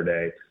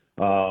Saturday.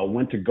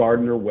 Went to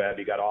Gardner-Webb.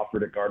 He got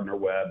offered at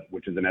Gardner-Webb,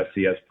 which is an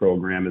FCS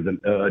program, as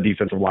a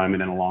defensive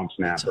lineman and a long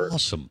snapper.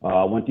 That's awesome.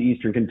 Went to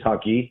Eastern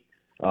Kentucky.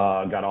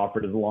 Got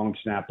offered as a long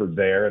snapper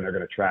there, and they're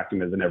going to track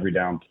him as an every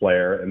down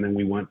player. And then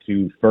we went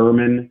to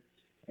Furman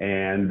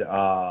and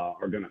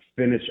are going to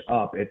finish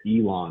up at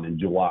Elon in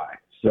July.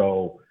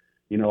 So,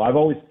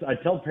 I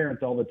tell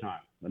parents all the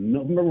time, the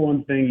number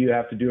one thing you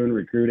have to do in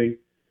recruiting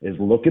is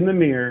look in the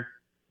mirror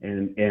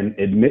and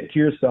admit to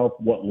yourself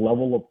what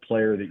level of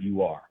player that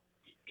you are.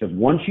 Because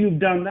once you've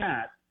done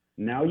that,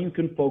 now you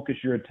can focus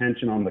your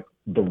attention on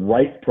the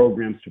right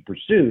programs to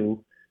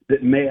pursue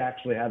that may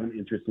actually have an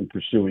interest in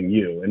pursuing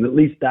you. And at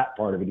least that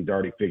part of it he's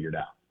already figured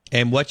out.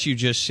 And what you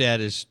just said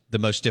is the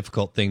most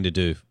difficult thing to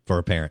do for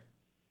a parent,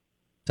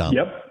 Tom.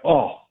 Yep.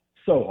 Oh,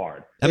 so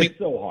hard. It's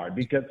so hard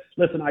because,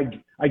 listen, I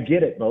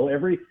get it, Bo.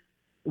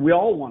 We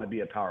all want to be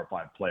a Power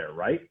 5 player,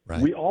 right?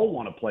 We all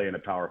want to play in a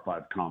Power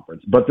 5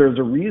 conference. But there's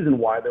a reason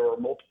why there are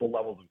multiple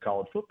levels of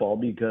college football,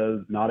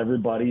 because not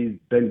everybody's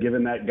been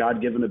given that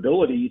God-given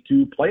ability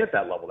to play at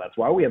that level. That's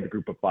why we have the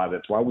Group of 5.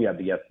 That's why we have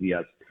the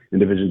FCS in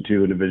Division II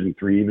and Division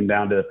III, even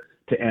down to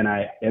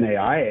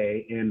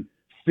NAIA. And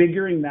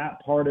figuring that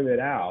part of it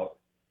out,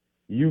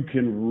 you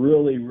can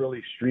really,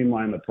 really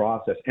streamline the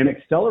process and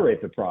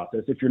accelerate the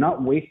process if you're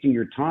not wasting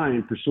your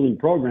time pursuing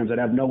programs that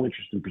have no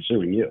interest in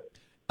pursuing you.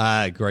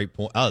 Great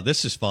point. Oh,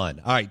 this is fun.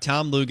 All right,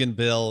 Tom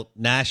Luginbill,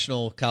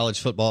 national college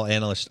football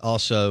analyst,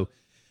 also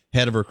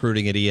head of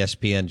recruiting at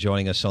ESPN,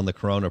 joining us on the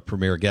Corona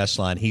Premier guest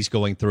line. He's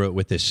going through it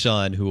with his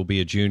son, who will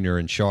be a junior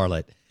in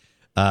Charlotte.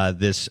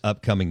 this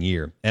upcoming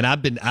year. And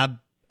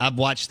I've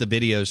watched the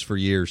videos for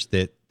years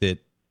that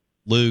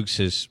Lugs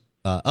has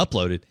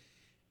uploaded,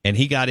 and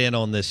he got in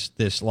on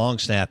this long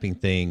snapping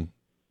thing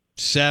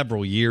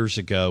several years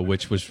ago,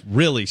 which was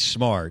really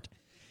smart.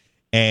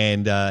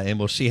 And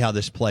we'll see how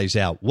this plays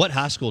out. What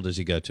high school does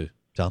he go to,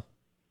 Tom?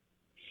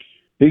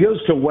 He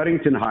goes to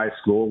Weddington High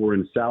School. We're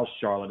in South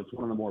Charlotte. It's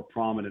one of the more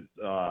prominent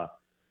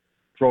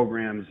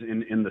programs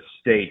in the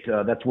state.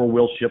 That's where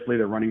Will Shipley,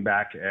 the running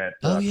back at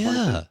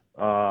Clemson,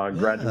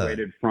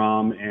 graduated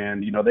from.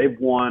 And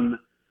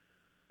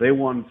they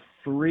won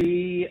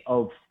 3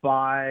 of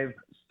 5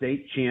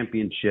 state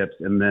championships,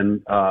 and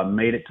then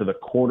made it to the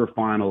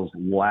quarterfinals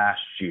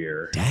last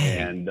year.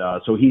 Dang. And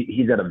so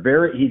he's at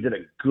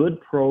a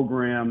good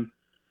program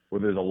where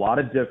there's a lot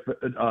of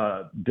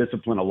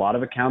discipline, a lot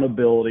of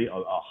accountability,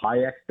 a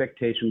high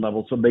expectation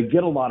level. So they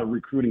get a lot of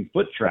recruiting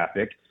foot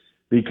traffic,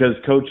 because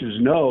coaches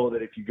know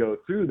that if you go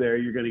through there,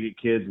 you're going to get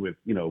kids with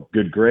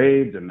good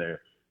grades,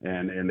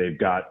 and they've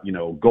got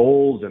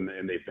goals, and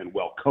they've been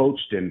well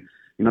coached. And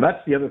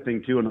that's the other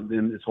thing too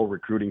in this whole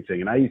recruiting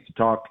thing. And I used to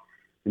talk,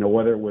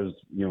 whether it was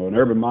an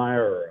Urban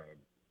Meyer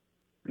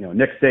or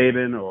Nick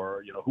Saban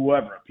or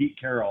whoever, Pete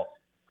Carroll.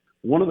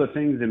 One of the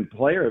things in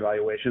player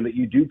evaluation that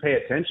you do pay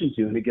attention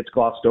to, and it gets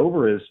glossed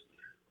over, is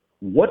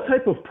what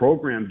type of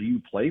program do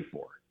you play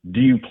for?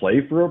 Do you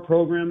play for a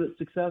program that's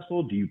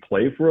successful? Do you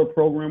play for a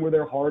program where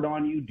they're hard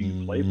on you? Do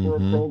you play for a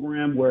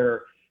program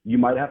where you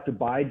might have to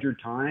bide your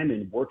time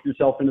and work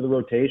yourself into the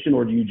rotation,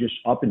 or do you just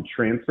up and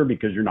transfer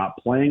because you're not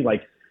playing?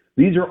 Like,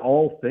 these are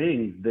all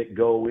things that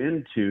go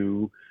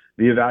into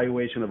the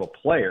evaluation of a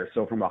player.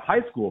 So from a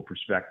high school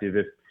perspective,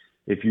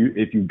 if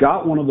you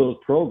got one of those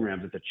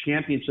programs, it's a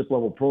championship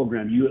level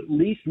program, you at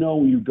least know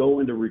when you go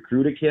in to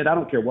recruit a kid, I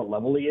don't care what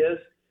level he is,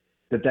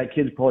 that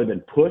kid's probably been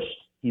pushed,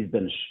 he's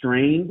been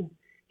strained,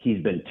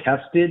 he's been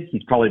tested,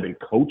 he's probably been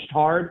coached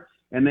hard,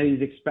 and then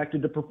he's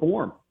expected to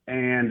perform.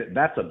 And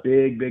that's a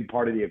big, big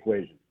part of the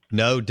equation.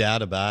 No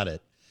doubt about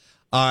it.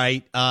 All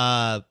right.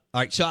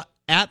 So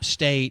App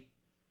State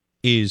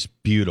is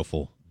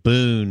beautiful.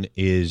 Boone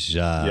is,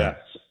 yes.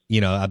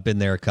 I've been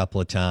there a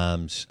couple of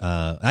times.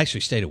 I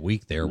actually stayed a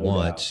week there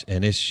once,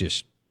 and it's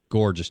just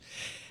gorgeous.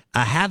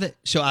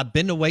 So I've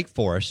been to Wake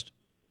Forest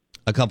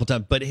a couple of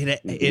times, but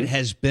it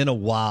has been a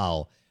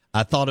while.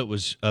 I thought it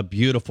was a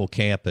beautiful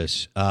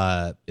campus.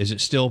 Is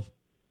it still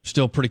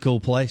a pretty cool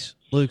place,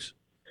 Luke?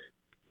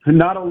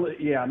 Not only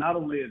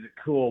is it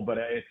cool, but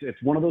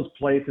it's one of those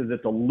places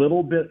that's a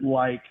little bit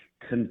like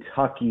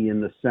Kentucky in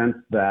the sense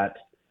that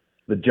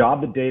the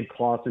job that Dave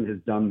Clawson has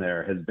done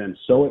there has been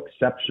so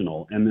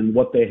exceptional. And then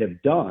what they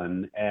have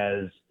done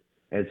as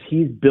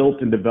he's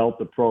built and developed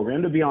the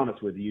program, to be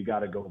honest with you got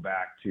to go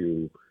back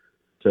to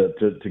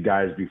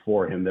guys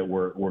before him that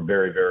were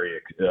very, very,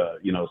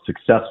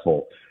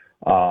 successful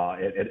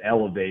at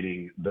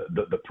elevating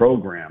the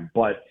program.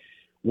 But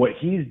what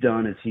he's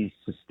done is he's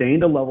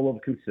sustained a level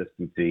of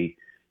consistency.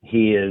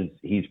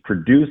 He's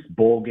produced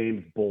bowl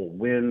games, bowl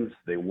wins.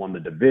 They won the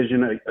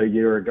division a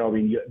year ago. I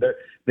mean,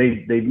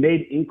 they've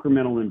made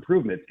incremental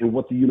improvements. And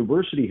what the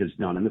university has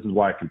done, and this is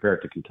why I compare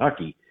it to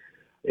Kentucky,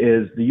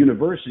 is the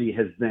university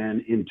has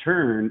then in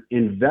turn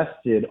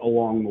invested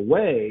along the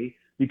way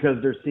because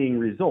they're seeing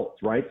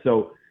results, right?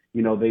 So,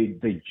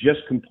 they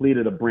just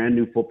completed a brand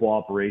new football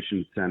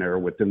operations center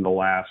within the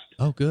last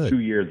 2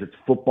 years. It's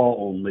football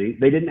only.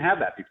 They didn't have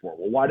that before.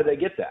 Well, why did they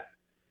get that?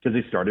 Because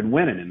they started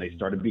winning and they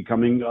started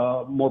becoming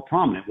more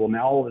prominent. Well,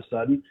 now all of a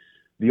sudden,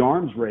 the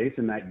arms race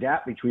and that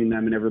gap between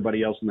them and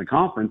everybody else in the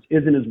conference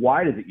isn't as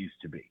wide as it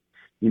used to be.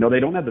 They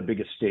don't have the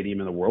biggest stadium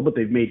in the world, but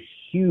they've made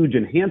huge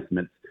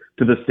enhancements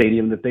to the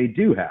stadium that they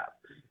do have.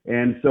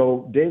 And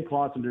so Dave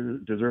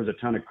Clawson deserves a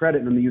ton of credit,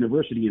 and then the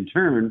university in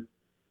turn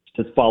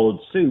has followed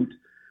suit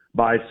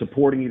by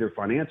supporting either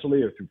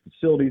financially or through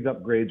facilities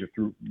upgrades or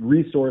through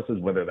resources,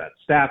 whether that's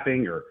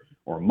staffing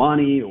or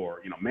money or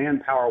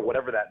manpower,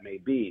 whatever that may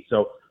be.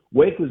 So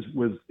Wake is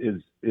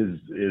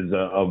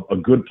a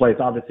good place.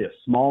 Obviously, a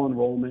small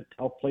enrollment,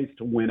 tough place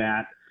to win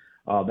at.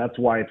 That's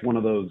why it's one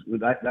of those.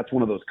 That's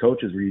one of those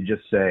coaches where you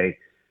just say,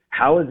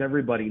 how is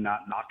everybody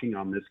not knocking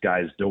on this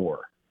guy's door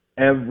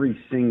every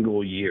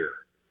single year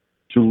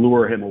to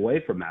lure him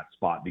away from that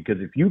spot? Because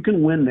if you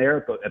can win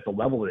there at the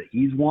level that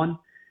he's won,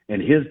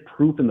 and his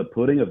proof in the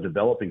pudding of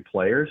developing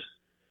players,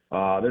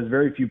 there's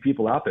very few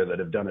people out there that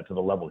have done it to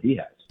the level he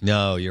has.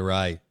 No, you're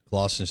right.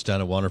 Clawson's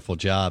done a wonderful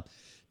job.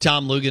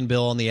 Tom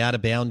Luginbill on the Out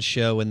of Bounds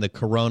show and the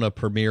Corona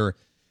Premier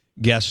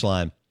guest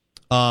line.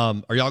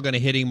 Are y'all going to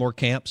hit any more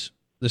camps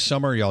this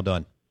summer, or are y'all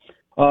done?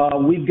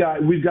 We've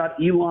got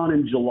Elon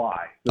in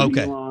July. So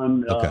okay.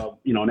 Elon, an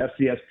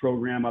FCS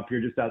program up here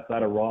just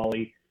outside of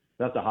Raleigh.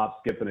 That's a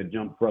hop, skip, and a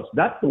jump for us.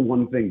 That's the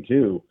one thing,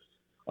 too,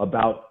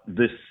 about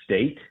this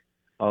state.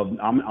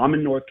 I'm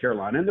in North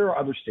Carolina, and there are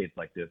other states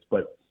like this,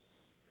 but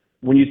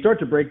when you start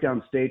to break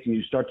down states and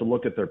you start to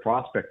look at their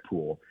prospect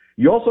pool,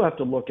 you also have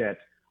to look at,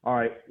 all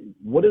right,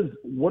 what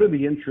are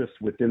the interests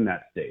within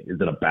that state? Is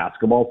it a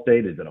basketball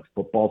state? Is it a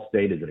football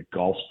state? Is it a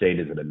golf state?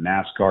 Is it a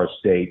NASCAR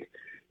state?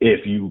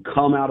 If you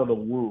come out of the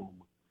womb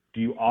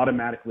do you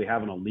automatically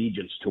have an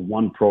allegiance to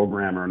one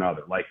program or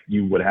another, like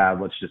you would have,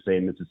 let's just say,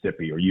 in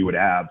Mississippi, or you would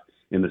have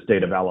in the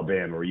state of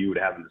Alabama, or you would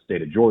have in the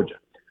state of Georgia?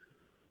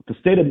 The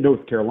state of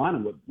North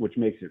Carolina, which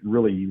makes it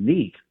really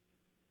unique,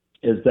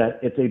 is that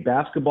it's a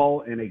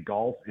basketball and a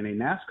golf and a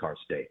NASCAR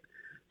state.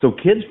 So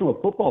kids from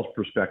a football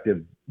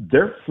perspective,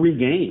 they're free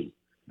game.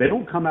 They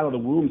don't come out of the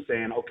womb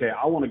saying, okay,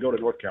 I want to go to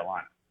North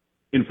Carolina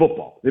in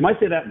football. They might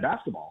say that in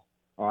basketball,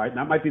 all right? And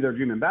that might be their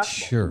dream in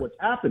basketball. Sure. But what's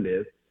happened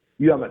is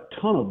you have a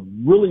ton of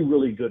really,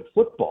 really good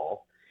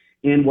football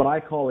in what I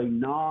call a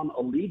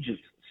non-allegiance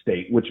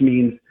state, which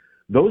means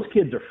those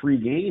kids are free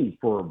game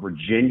for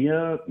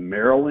Virginia,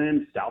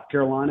 Maryland, South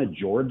Carolina,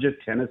 Georgia,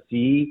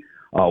 Tennessee,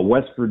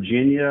 West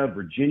Virginia,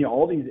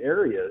 all these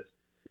areas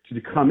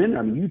to come in.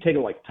 I mean, you take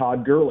it like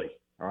Todd Gurley,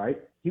 all right?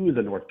 He was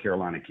a North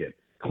Carolina kid.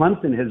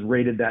 Clemson has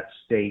rated that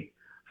state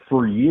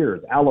for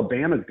years.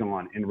 Alabama's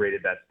gone and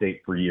rated that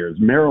state for years.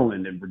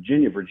 Maryland and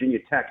Virginia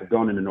Tech have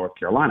gone into North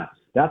Carolina.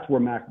 That's where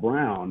Mack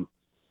Brown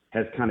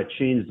has kind of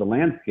changed the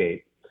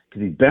landscape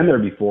because he's been there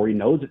before. He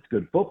knows it's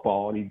good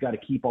football, and he's got to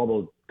keep all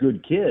those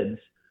good kids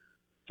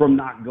from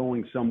not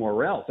going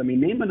somewhere else. I mean,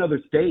 name another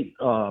state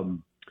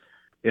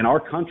in our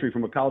country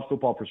from a college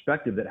football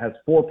perspective that has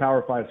 4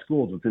 Power 5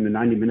 schools within the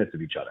 90 minutes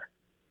of each other.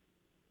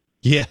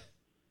 Yeah.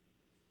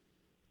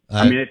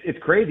 I mean, it's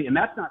crazy. And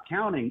that's not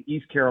counting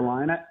East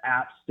Carolina,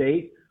 App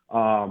State,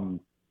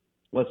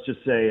 let's just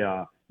say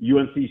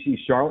UNC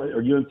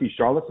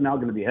Charlotte's now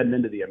going to be heading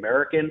into the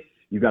American.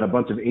 You've got a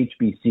bunch of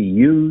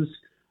HBCUs.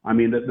 I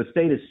mean, the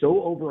state is so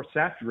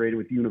oversaturated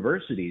with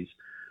universities.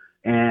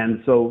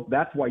 And so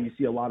that's why you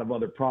see a lot of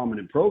other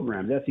prominent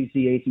programs, SEC,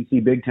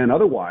 ACC, Big Ten,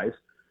 otherwise.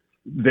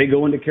 They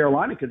go into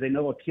Carolina because they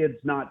know a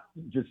kid's not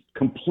just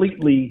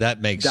completely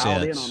that makes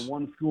dialed sense. in on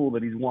one school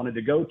that he's wanted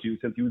to go to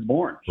since he was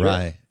born. Sure.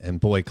 Right. And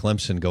boy,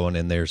 Clemson going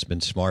in there has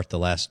been smart the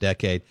last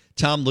decade.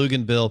 Tom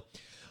Luginbill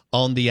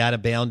on the Out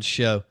of Bounds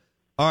show.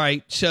 All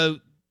right, so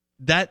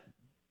that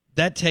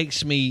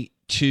takes me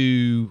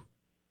to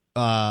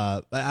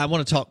I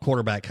want to talk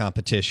quarterback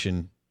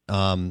competition.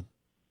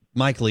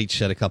 Mike Leach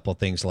said a couple of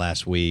things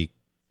last week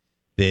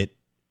that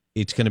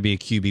it's going to be a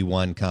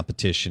QB1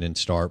 competition in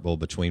Starkville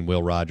between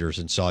Will Rogers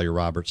and Sawyer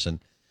Robertson.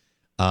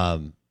 I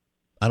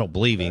don't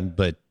believe him,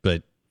 but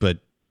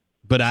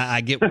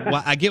I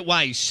get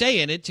why he's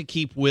saying it, to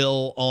keep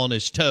Will on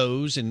his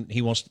toes, and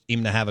he wants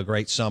him to have a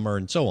great summer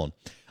and so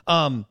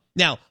on.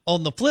 Now,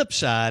 on the flip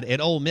side,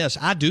 at Ole Miss,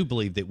 I do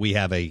believe that we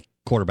have a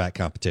quarterback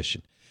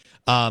competition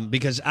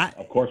because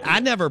I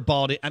never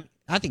bought it.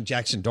 I think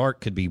Jackson Dart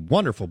could be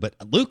wonderful, but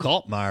Luke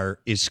Altmaier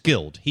is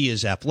skilled. He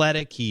is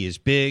athletic. He is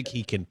big.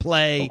 He can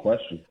play. No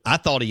question. I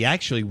thought he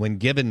actually, when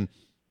given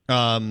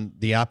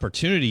the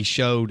opportunity,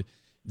 showed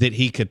that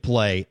he could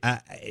play.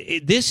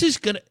 This is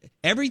going to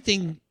 –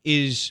 everything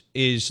is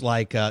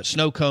like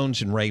snow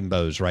cones and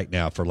rainbows right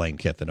now for Lane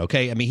Kiffin,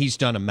 okay? I mean, he's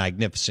done a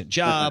magnificent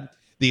job.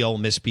 The Ole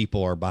Miss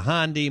people are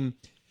behind him.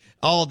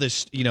 All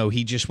this,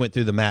 he just went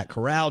through the Matt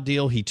Corral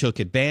deal. He took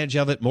advantage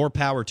of it. More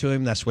power to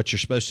him. That's what you're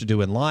supposed to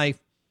do in life.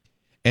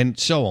 And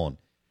so on.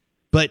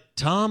 But,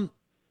 Tom,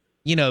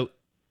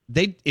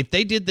 if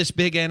they did this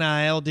big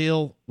NIL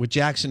deal with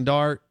Jackson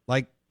Dart,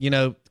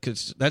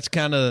 because that's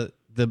kind of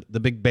the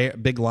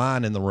big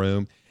line in the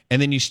room,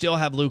 and then you still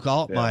have Luke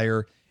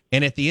Altmaier,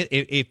 and at the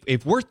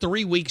if we're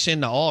 3 weeks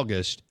into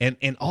August and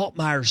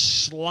Altmaier's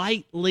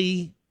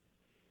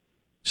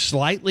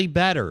slightly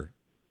better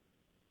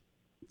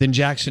than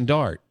Jackson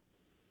Dart,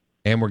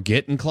 and we're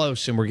getting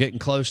close,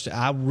 to,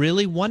 I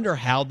really wonder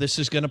how this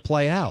is going to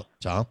play out,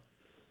 Tom.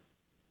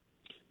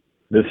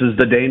 This is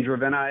the danger of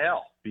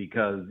NIL,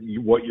 because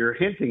what you're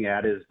hinting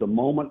at is the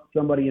moment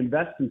somebody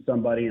invests in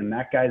somebody and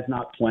that guy's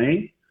not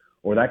playing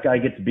or that guy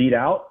gets beat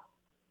out,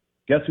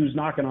 guess who's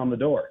knocking on the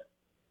door?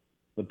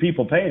 The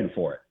people paying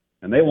for it.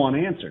 And they want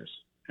answers.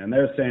 And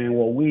they're saying,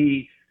 well,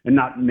 and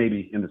not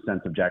maybe in the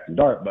sense of Jackson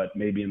Dart, but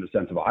maybe in the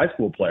sense of a high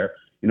school player,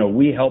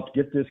 we helped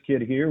get this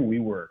kid here. We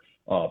were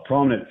a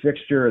prominent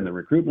fixture in the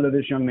recruitment of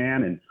this young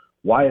man. And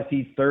why is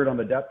he third on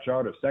the depth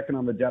chart or second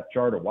on the depth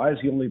chart, or why is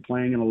he only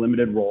playing in a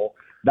limited role?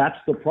 That's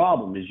the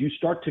problem, is you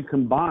start to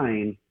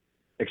combine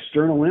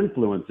external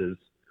influences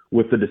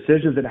with the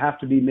decisions that have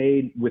to be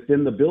made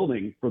within the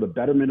building for the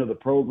betterment of the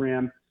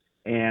program,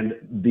 and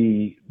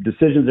the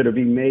decisions that are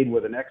being made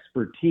with an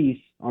expertise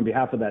on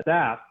behalf of that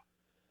staff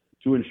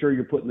to ensure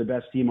you're putting the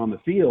best team on the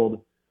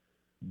field.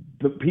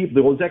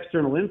 Those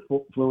external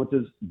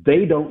influences,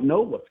 they don't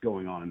know what's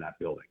going on in that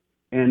building.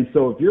 And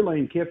so if you're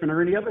Lane Kiffin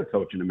or any other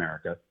coach in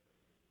America,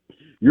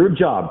 your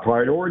job,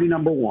 priority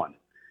number one,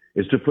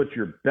 is to put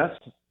your best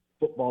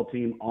football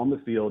team on the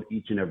field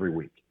each and every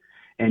week.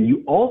 And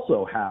you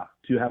also have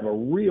to have a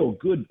real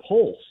good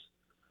pulse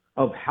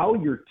of how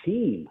your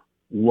team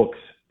looks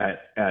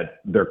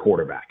at their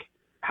quarterback.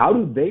 How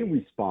do they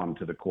respond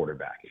to the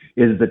quarterback?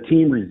 Is the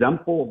team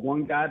resentful of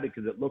one guy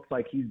because it looks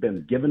like he's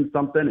been given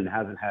something and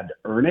hasn't had to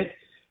earn it?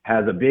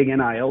 Has a big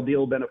NIL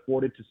deal been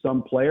afforded to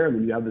some player? And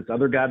then you have this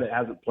other guy that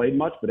hasn't played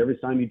much, but every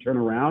time you turn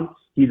around,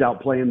 he's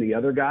outplaying the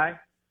other guy.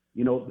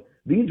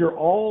 These are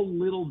all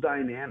little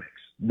dynamics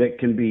that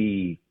can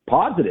be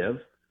positive,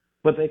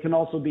 but they can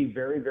also be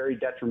very, very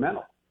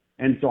detrimental.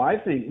 And so I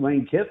think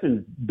Lane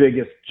Kiffin's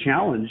biggest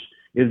challenge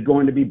is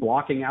going to be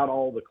blocking out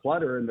all the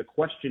clutter and the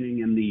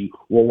questioning and the,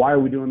 well, why are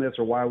we doing this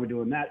or why are we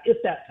doing that? If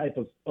that type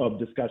of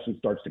discussion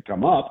starts to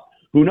come up,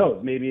 who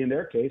knows? Maybe in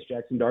their case,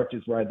 Jackson Dart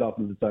just rides off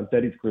into the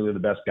sunset. He's clearly the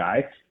best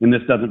guy, and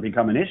this doesn't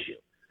become an issue.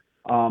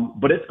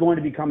 But it's going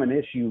to become an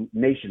issue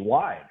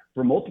nationwide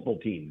for multiple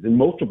teams in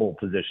multiple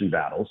position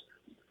battles,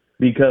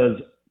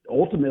 because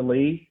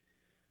ultimately,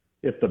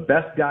 if the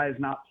best guy is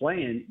not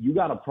playing, you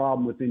got a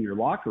problem within your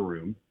locker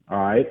room, all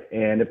right?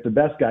 And if the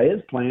best guy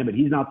is playing, but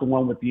he's not the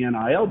one with the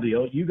NIL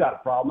deal, you got a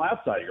problem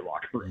outside your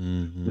locker room.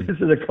 Mm-hmm. This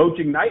is a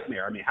coaching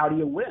nightmare. I mean, how do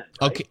you win?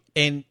 Right? Okay,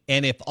 and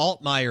if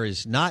Altmaier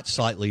is not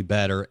slightly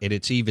better and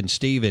it's even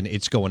Steven,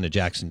 it's going to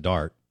Jackson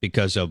Dart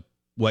because of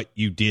what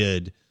you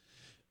did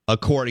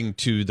according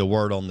to the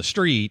word on the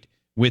street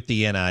with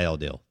the NIL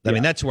deal. I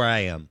mean, that's where I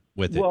am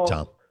with it,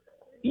 Tom.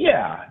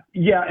 Yeah,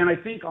 and I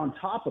think on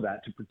top of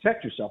that, to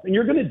protect yourself, and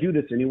you're going to do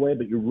this anyway,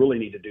 but you really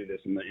need to do this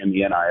in the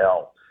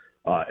NIL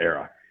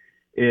era,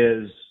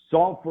 is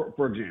solve,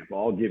 for example,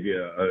 I'll give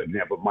you an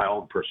example of my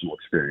own personal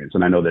experience,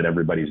 and I know that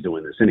everybody's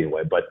doing this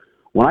anyway, but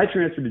when I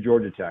transferred to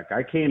Georgia Tech,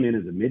 I came in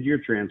as a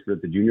mid-year transfer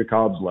at the junior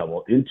college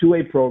level into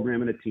a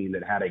program and a team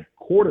that had a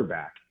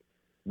quarterback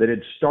that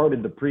had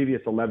started the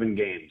previous 11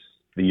 games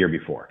the year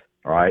before,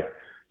 all right?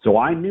 So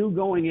I knew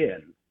going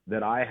in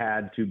that I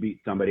had to beat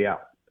somebody else.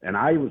 And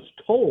I was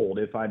told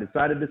if I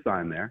decided to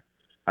sign there,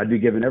 I'd be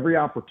given every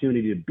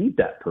opportunity to beat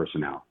that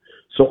person out.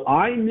 So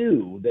I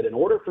knew that in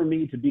order for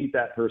me to beat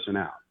that person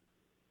out,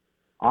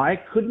 I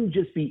couldn't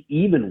just be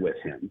even with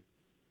him.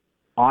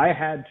 I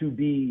had to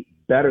be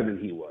better than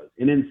he was.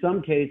 And in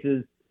some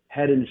cases,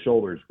 head and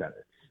shoulders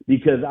better.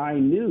 Because I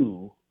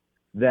knew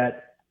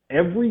that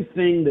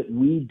everything that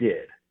we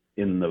did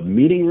in the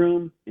meeting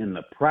room, in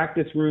the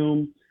practice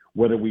room,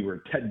 whether we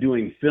were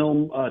doing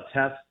film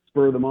tests,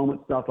 spur of the moment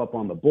stuff up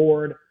on the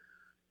board,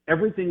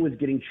 everything was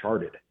getting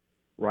charted,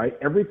 right?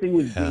 Everything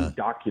was being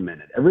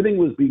documented. Everything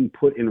was being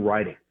put in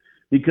writing,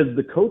 because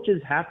the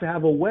coaches have to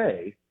have a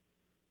way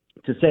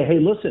to say, hey,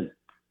 listen,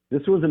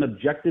 this was an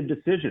objective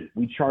decision.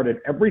 We charted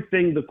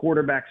everything the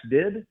quarterbacks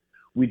did.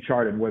 We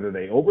charted whether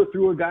they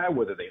overthrew a guy,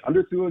 whether they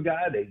underthrew a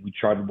guy. We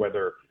charted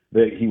whether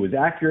he was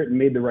accurate and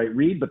made the right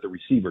read, but the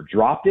receiver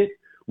dropped it.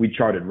 We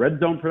charted red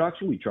zone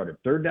production. We charted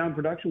third down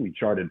production. We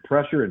charted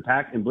pressure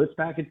and blitz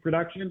package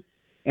production.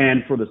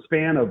 And for the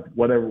span of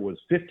whatever it was,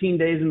 15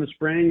 days in the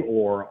spring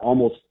or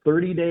almost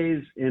 30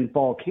 days in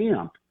fall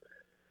camp,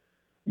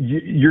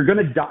 you're going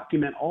to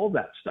document all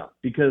that stuff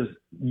because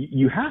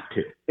you have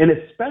to. And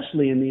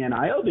especially in the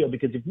NIL deal,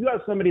 because if you have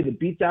somebody that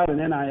beats out an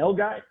NIL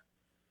guy,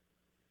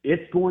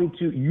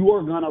 you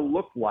are going to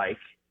look like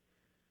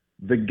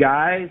the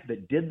guy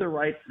that did the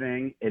right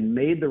thing and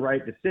made the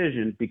right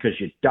decision because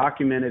you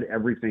documented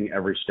everything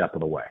every step of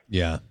the way.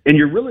 Yeah. And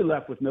you're really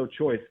left with no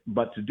choice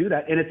but to do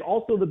that. And it's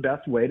also the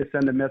best way to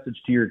send a message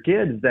to your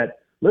kids that,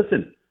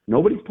 listen,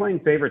 nobody's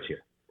playing favorites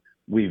here.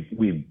 We've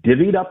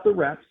divvied up the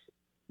reps.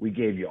 We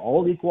gave you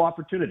all equal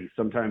opportunities.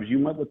 Sometimes you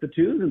went with the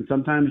twos and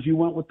sometimes you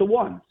went with the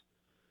ones.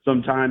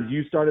 Sometimes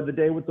you started the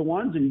day with the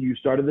ones and you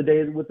started the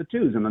day with the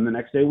twos. And then the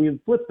next day we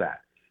flipped that.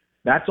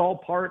 That's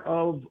all part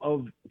of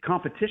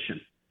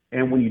competition.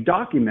 And when you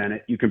document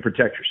it, you can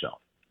protect yourself.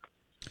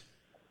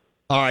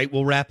 All right,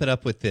 we'll wrap it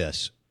up with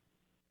this.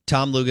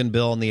 Tom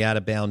Luginbill on the Out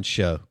of Bounds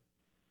Show.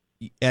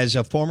 As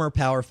a former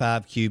Power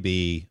 5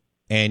 QB,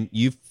 and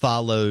you've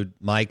followed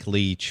Mike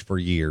Leach for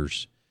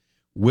years,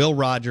 Will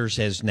Rogers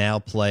has now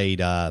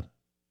played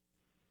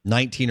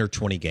 19 or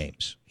 20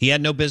 games. He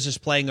had no business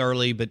playing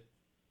early, but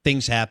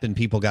things happened.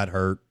 People got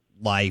hurt.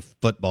 Life,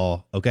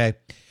 football, okay?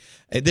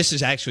 This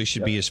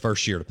should be his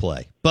first year to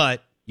play.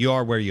 But you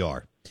are where you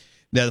are.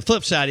 Now, the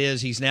flip side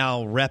is he's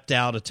now repped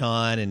out a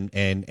ton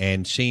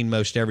and seen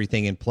most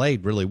everything and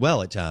played really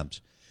well at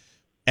times.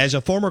 As a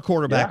former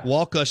quarterback,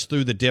 walk us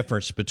through the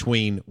difference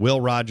between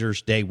Will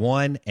Rogers day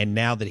one and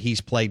now that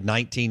he's played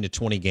 19 to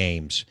 20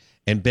 games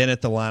and been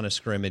at the line of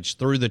scrimmage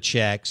through the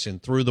checks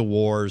and through the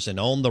wars and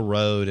on the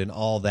road and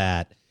all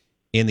that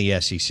in the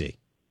SEC.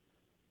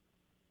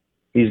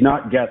 He's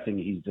not guessing,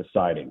 he's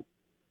deciding.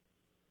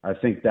 I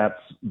think that's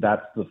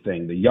the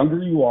thing. The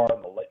younger you are,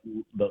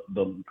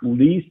 the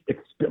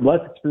less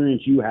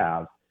experience you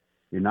have,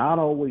 you're not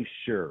always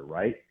sure,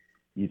 right?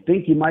 You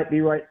think you might be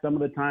right some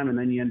of the time, and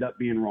then you end up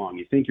being wrong.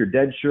 You think you're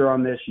dead sure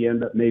on this, you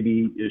end up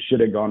maybe it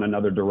should have gone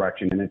another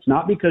direction. And it's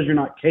not because you're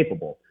not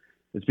capable.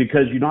 It's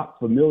because you're not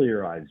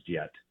familiarized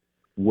yet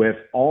with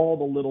all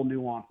the little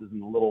nuances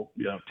and the little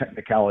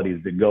technicalities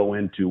that go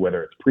into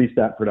whether it's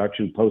pre-snap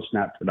production,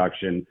 post-snap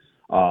production,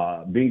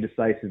 being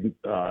decisive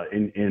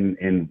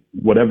in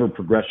whatever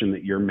progression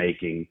that you're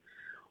making.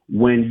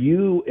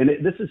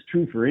 This is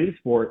true for any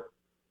sport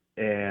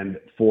and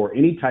for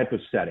any type of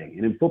setting.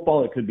 And in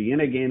football, it could be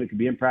in a game, it could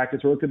be in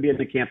practice, or it could be in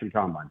the camp and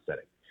combine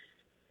setting.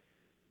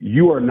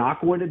 You are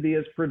not going to be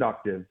as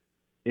productive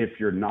if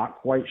you're not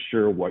quite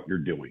sure what you're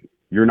doing.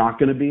 You're not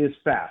going to be as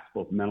fast,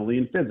 both mentally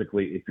and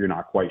physically, if you're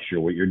not quite sure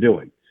what you're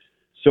doing.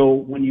 So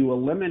when you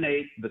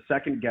eliminate the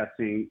second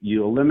guessing,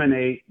 you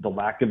eliminate the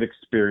lack of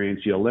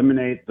experience, you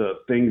eliminate the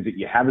things that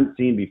you haven't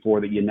seen before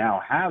that you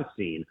now have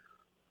seen,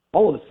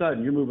 all of a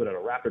sudden you're moving at a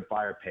rapid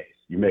fire pace.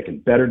 You're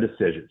making better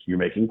decisions. You're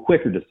making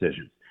quicker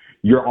decisions.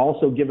 You're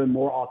also given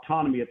more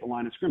autonomy at the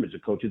line of scrimmage. The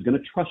coach is going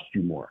to trust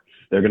you more.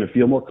 They're going to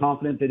feel more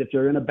confident that if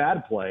they're in a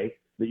bad play,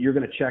 that you're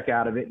going to check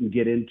out of it and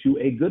get into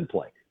a good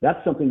play.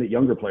 That's something that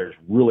younger players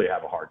really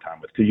have a hard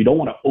time with because you don't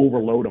want to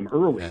overload them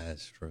early. Yeah,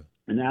 that's true.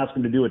 And ask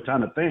them to do a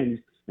ton of things,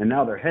 and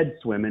now their head's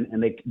swimming,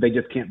 and they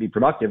just can't be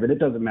productive, and it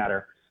doesn't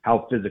matter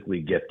how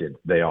physically gifted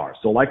they are.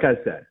 So like I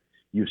said,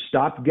 you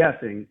stopped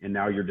guessing, and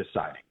now you're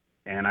deciding.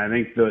 And I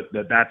think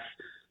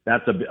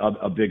that's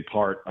a big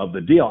part of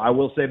the deal. I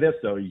will say this,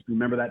 though. You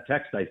remember that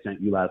text I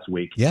sent you last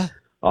week? Yeah.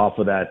 Off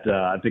of that,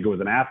 I think it was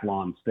an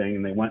Athlons thing,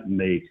 and they went and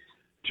they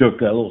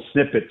took little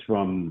snippets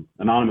from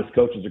anonymous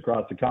coaches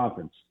across the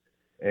conference.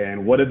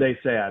 And what did they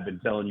say? I've been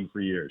telling you for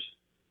years.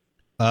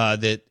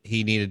 That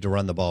he needed to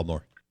run the ball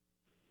more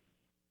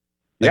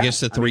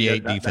against the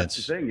 3-8 defense.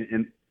 That's the thing.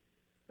 And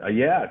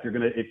if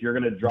you're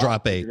gonna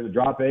drop 8, you're gonna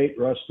drop 8,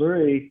 rush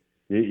 3.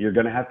 You're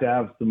gonna have to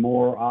have some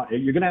more.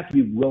 You're gonna have to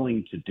be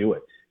willing to do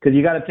it because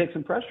you got to take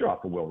some pressure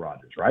off of Will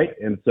Rogers, right?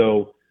 And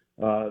so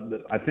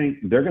I think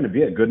they're going to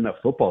be a good enough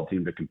football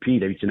team to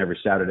compete each and every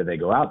Saturday they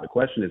go out. The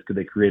question is, could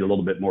they create a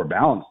little bit more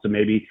balance to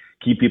maybe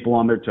keep people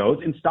on their toes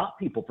and stop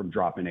people from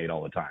dropping 8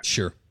 all the time?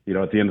 Sure.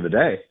 At the end of the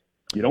day,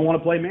 you don't want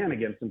to play man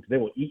against them because they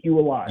will eat you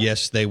alive.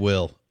 Yes, they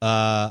will.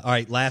 All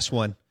right, last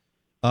one.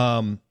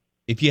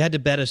 If you had to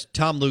bet us,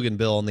 Tom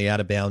Luganbill on the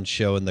Out of Bounds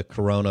show and the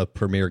Corona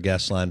Premier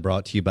Guest Line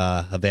brought to you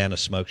by Havana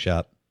Smoke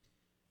Shop.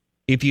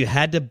 If you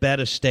had to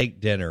bet a steak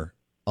dinner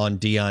on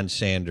Deion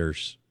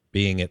Sanders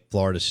being at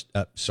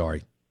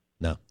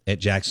at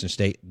Jackson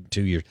State in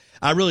 2 years,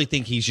 I really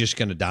think he's just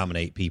going to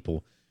dominate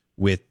people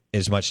with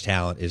as much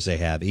talent as they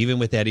have, even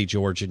with Eddie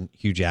George and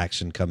Hugh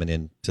Jackson coming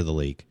into the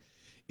league.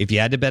 If you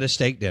had to bet a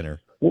steak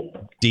dinner,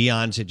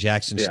 Deion's at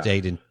Jackson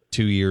State in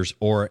 2 years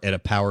or at a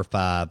Power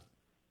 5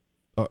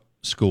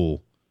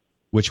 school,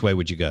 which way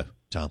would you go,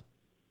 Tom?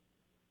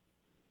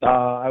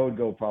 I would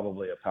go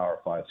probably a Power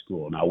 5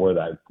 school. Now, where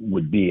that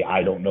would be,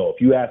 I don't know. If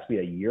you ask me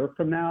a year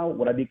from now,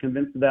 would I be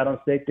convinced of that on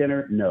steak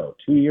dinner? No.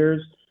 2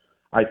 years?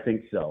 I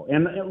think so.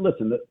 And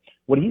listen,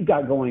 what he's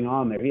got going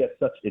on there, he has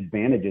such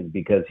advantages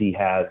because he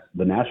has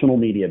the national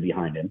media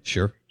behind him.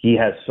 Sure. He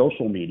has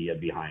social media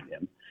behind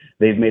him.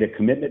 They've made a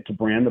commitment to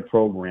brand the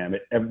program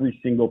at every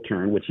single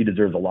turn, which he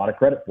deserves a lot of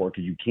credit for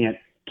because you can't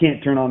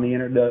turn on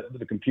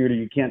the computer.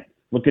 You can't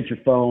look at your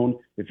phone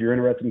if you're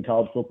interested in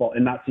college football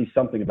and not see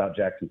something about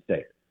Jackson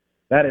State.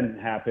 That didn't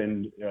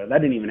happen. That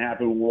didn't even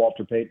happen when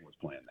Walter Payton was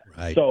playing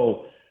there. Right.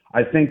 So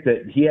I think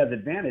that he has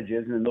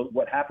advantages, and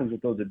what happens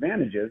with those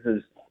advantages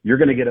is you're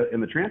going to get in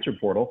the transfer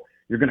portal.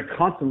 You're going to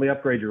constantly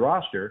upgrade your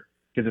roster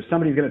because if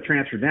somebody's going to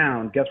transfer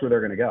down, guess where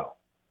they're going to go?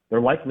 They're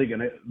likely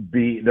going to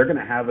be. They're going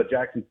to have a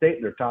Jackson State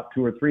in their top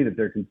 2 or 3 that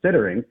they're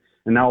considering,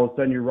 and now all of a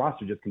sudden your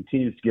roster just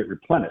continues to get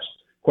replenished.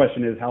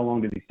 Question is, how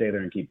long does he stay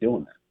there and keep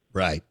doing that?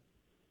 Right.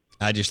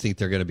 I just think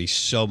they're going to be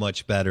so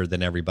much better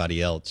than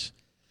everybody else.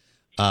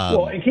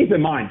 Well, and keep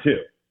in mind, too,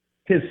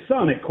 his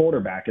son at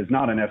quarterback is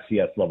not an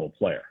FCS-level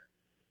player.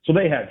 So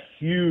they have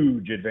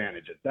huge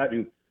advantages. That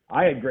means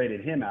I had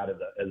graded him out as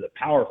a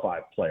Power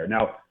 5 player.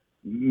 Now,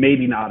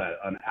 maybe not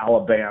an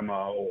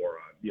Alabama or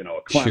a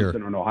Clemson Sure.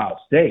 or an Ohio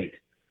State,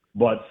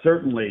 but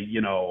certainly,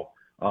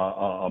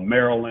 a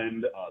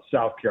Maryland,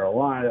 South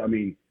Carolina. I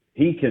mean,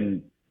 he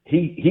can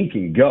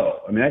go.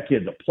 I mean, that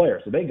kid's a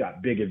player, so they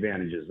got big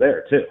advantages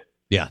there, too.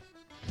 Yeah.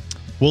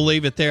 We'll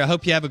leave it there. I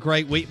hope you have a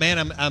great week.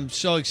 Man, I'm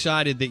so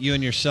excited that you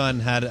and your son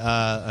had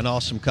an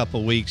awesome couple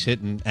of weeks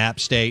hitting App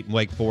State and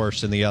Wake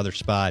Forest and the other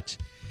spots.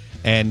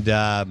 And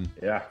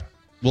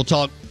we'll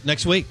talk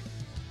next week.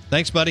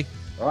 Thanks, buddy.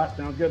 All right,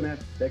 sounds good, man.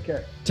 Take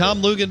care.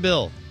 Tom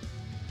Luganbill,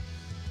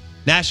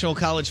 National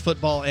College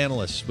Football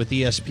Analyst with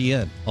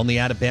ESPN on the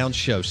Out of Bounds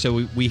show.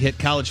 So we hit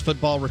college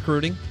football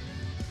recruiting,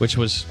 which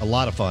was a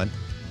lot of fun,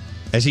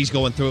 as he's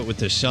going through it with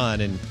his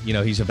son. And,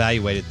 he's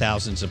evaluated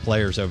thousands of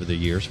players over the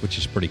years, which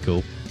is pretty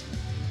cool.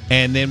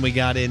 And then we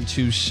got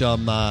into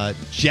some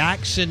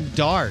Jackson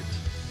Dart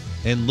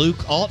and Luke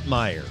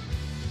Altmaier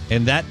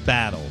and that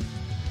battle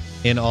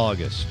in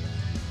August.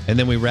 And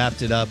then we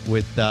wrapped it up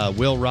with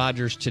Will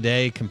Rogers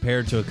today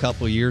compared to a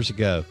couple years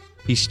ago.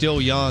 He's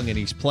still young, and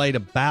he's played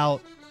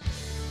about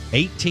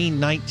 18,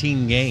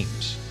 19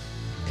 games,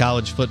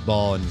 college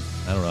football, and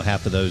I don't know,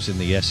 half of those in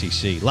the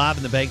SEC. Live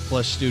in the Bank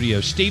Plus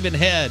studio, Stephen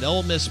Head,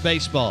 Ole Miss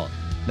Baseball,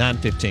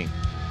 9:15.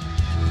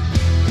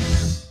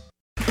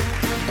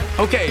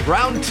 Okay,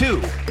 round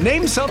 2.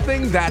 Name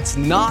something that's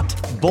not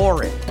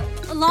boring.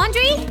 A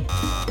laundry?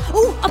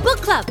 Ooh, a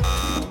book club.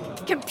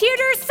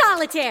 Computer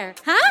solitaire,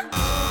 huh?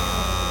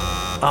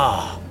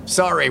 Ah,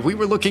 sorry, we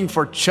were looking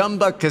for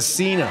Chumba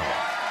Casino.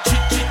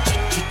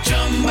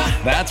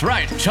 That's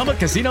right.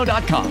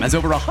 ChumbaCasino.com has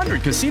over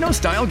 100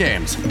 casino-style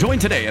games. Join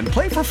today and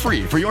play for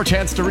free for your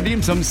chance to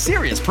redeem some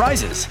serious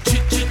prizes.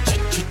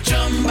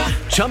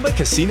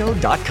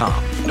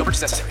 ChumbaCasino.com. No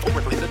purchase necessary. Void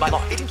where prohibited by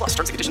law. 18+ terms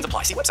and conditions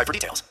apply. See website for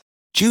details.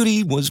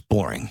 Judy was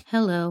boring.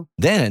 Hello.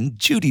 Then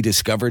Judy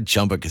discovered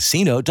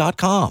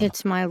ChumbaCasino.com.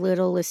 It's my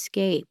little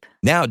escape.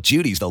 Now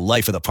Judy's the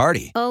life of the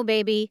party. Oh,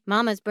 baby,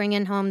 mama's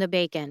bringing home the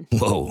bacon.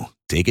 Whoa,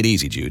 take it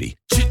easy, Judy.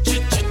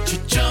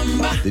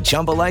 The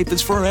Chumba life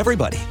is for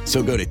everybody.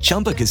 So go to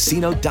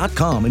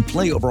ChumbaCasino.com and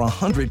play over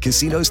 100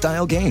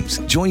 casino-style games.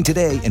 Join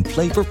today and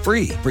play for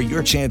free for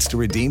your chance to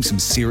redeem some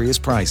serious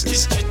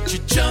prizes.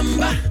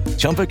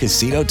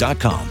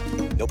 ChumbaCasino.com.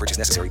 No purchase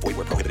necessary. Void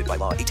where prohibited by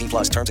law.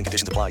 18+ terms and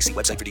conditions apply. See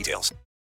website for details.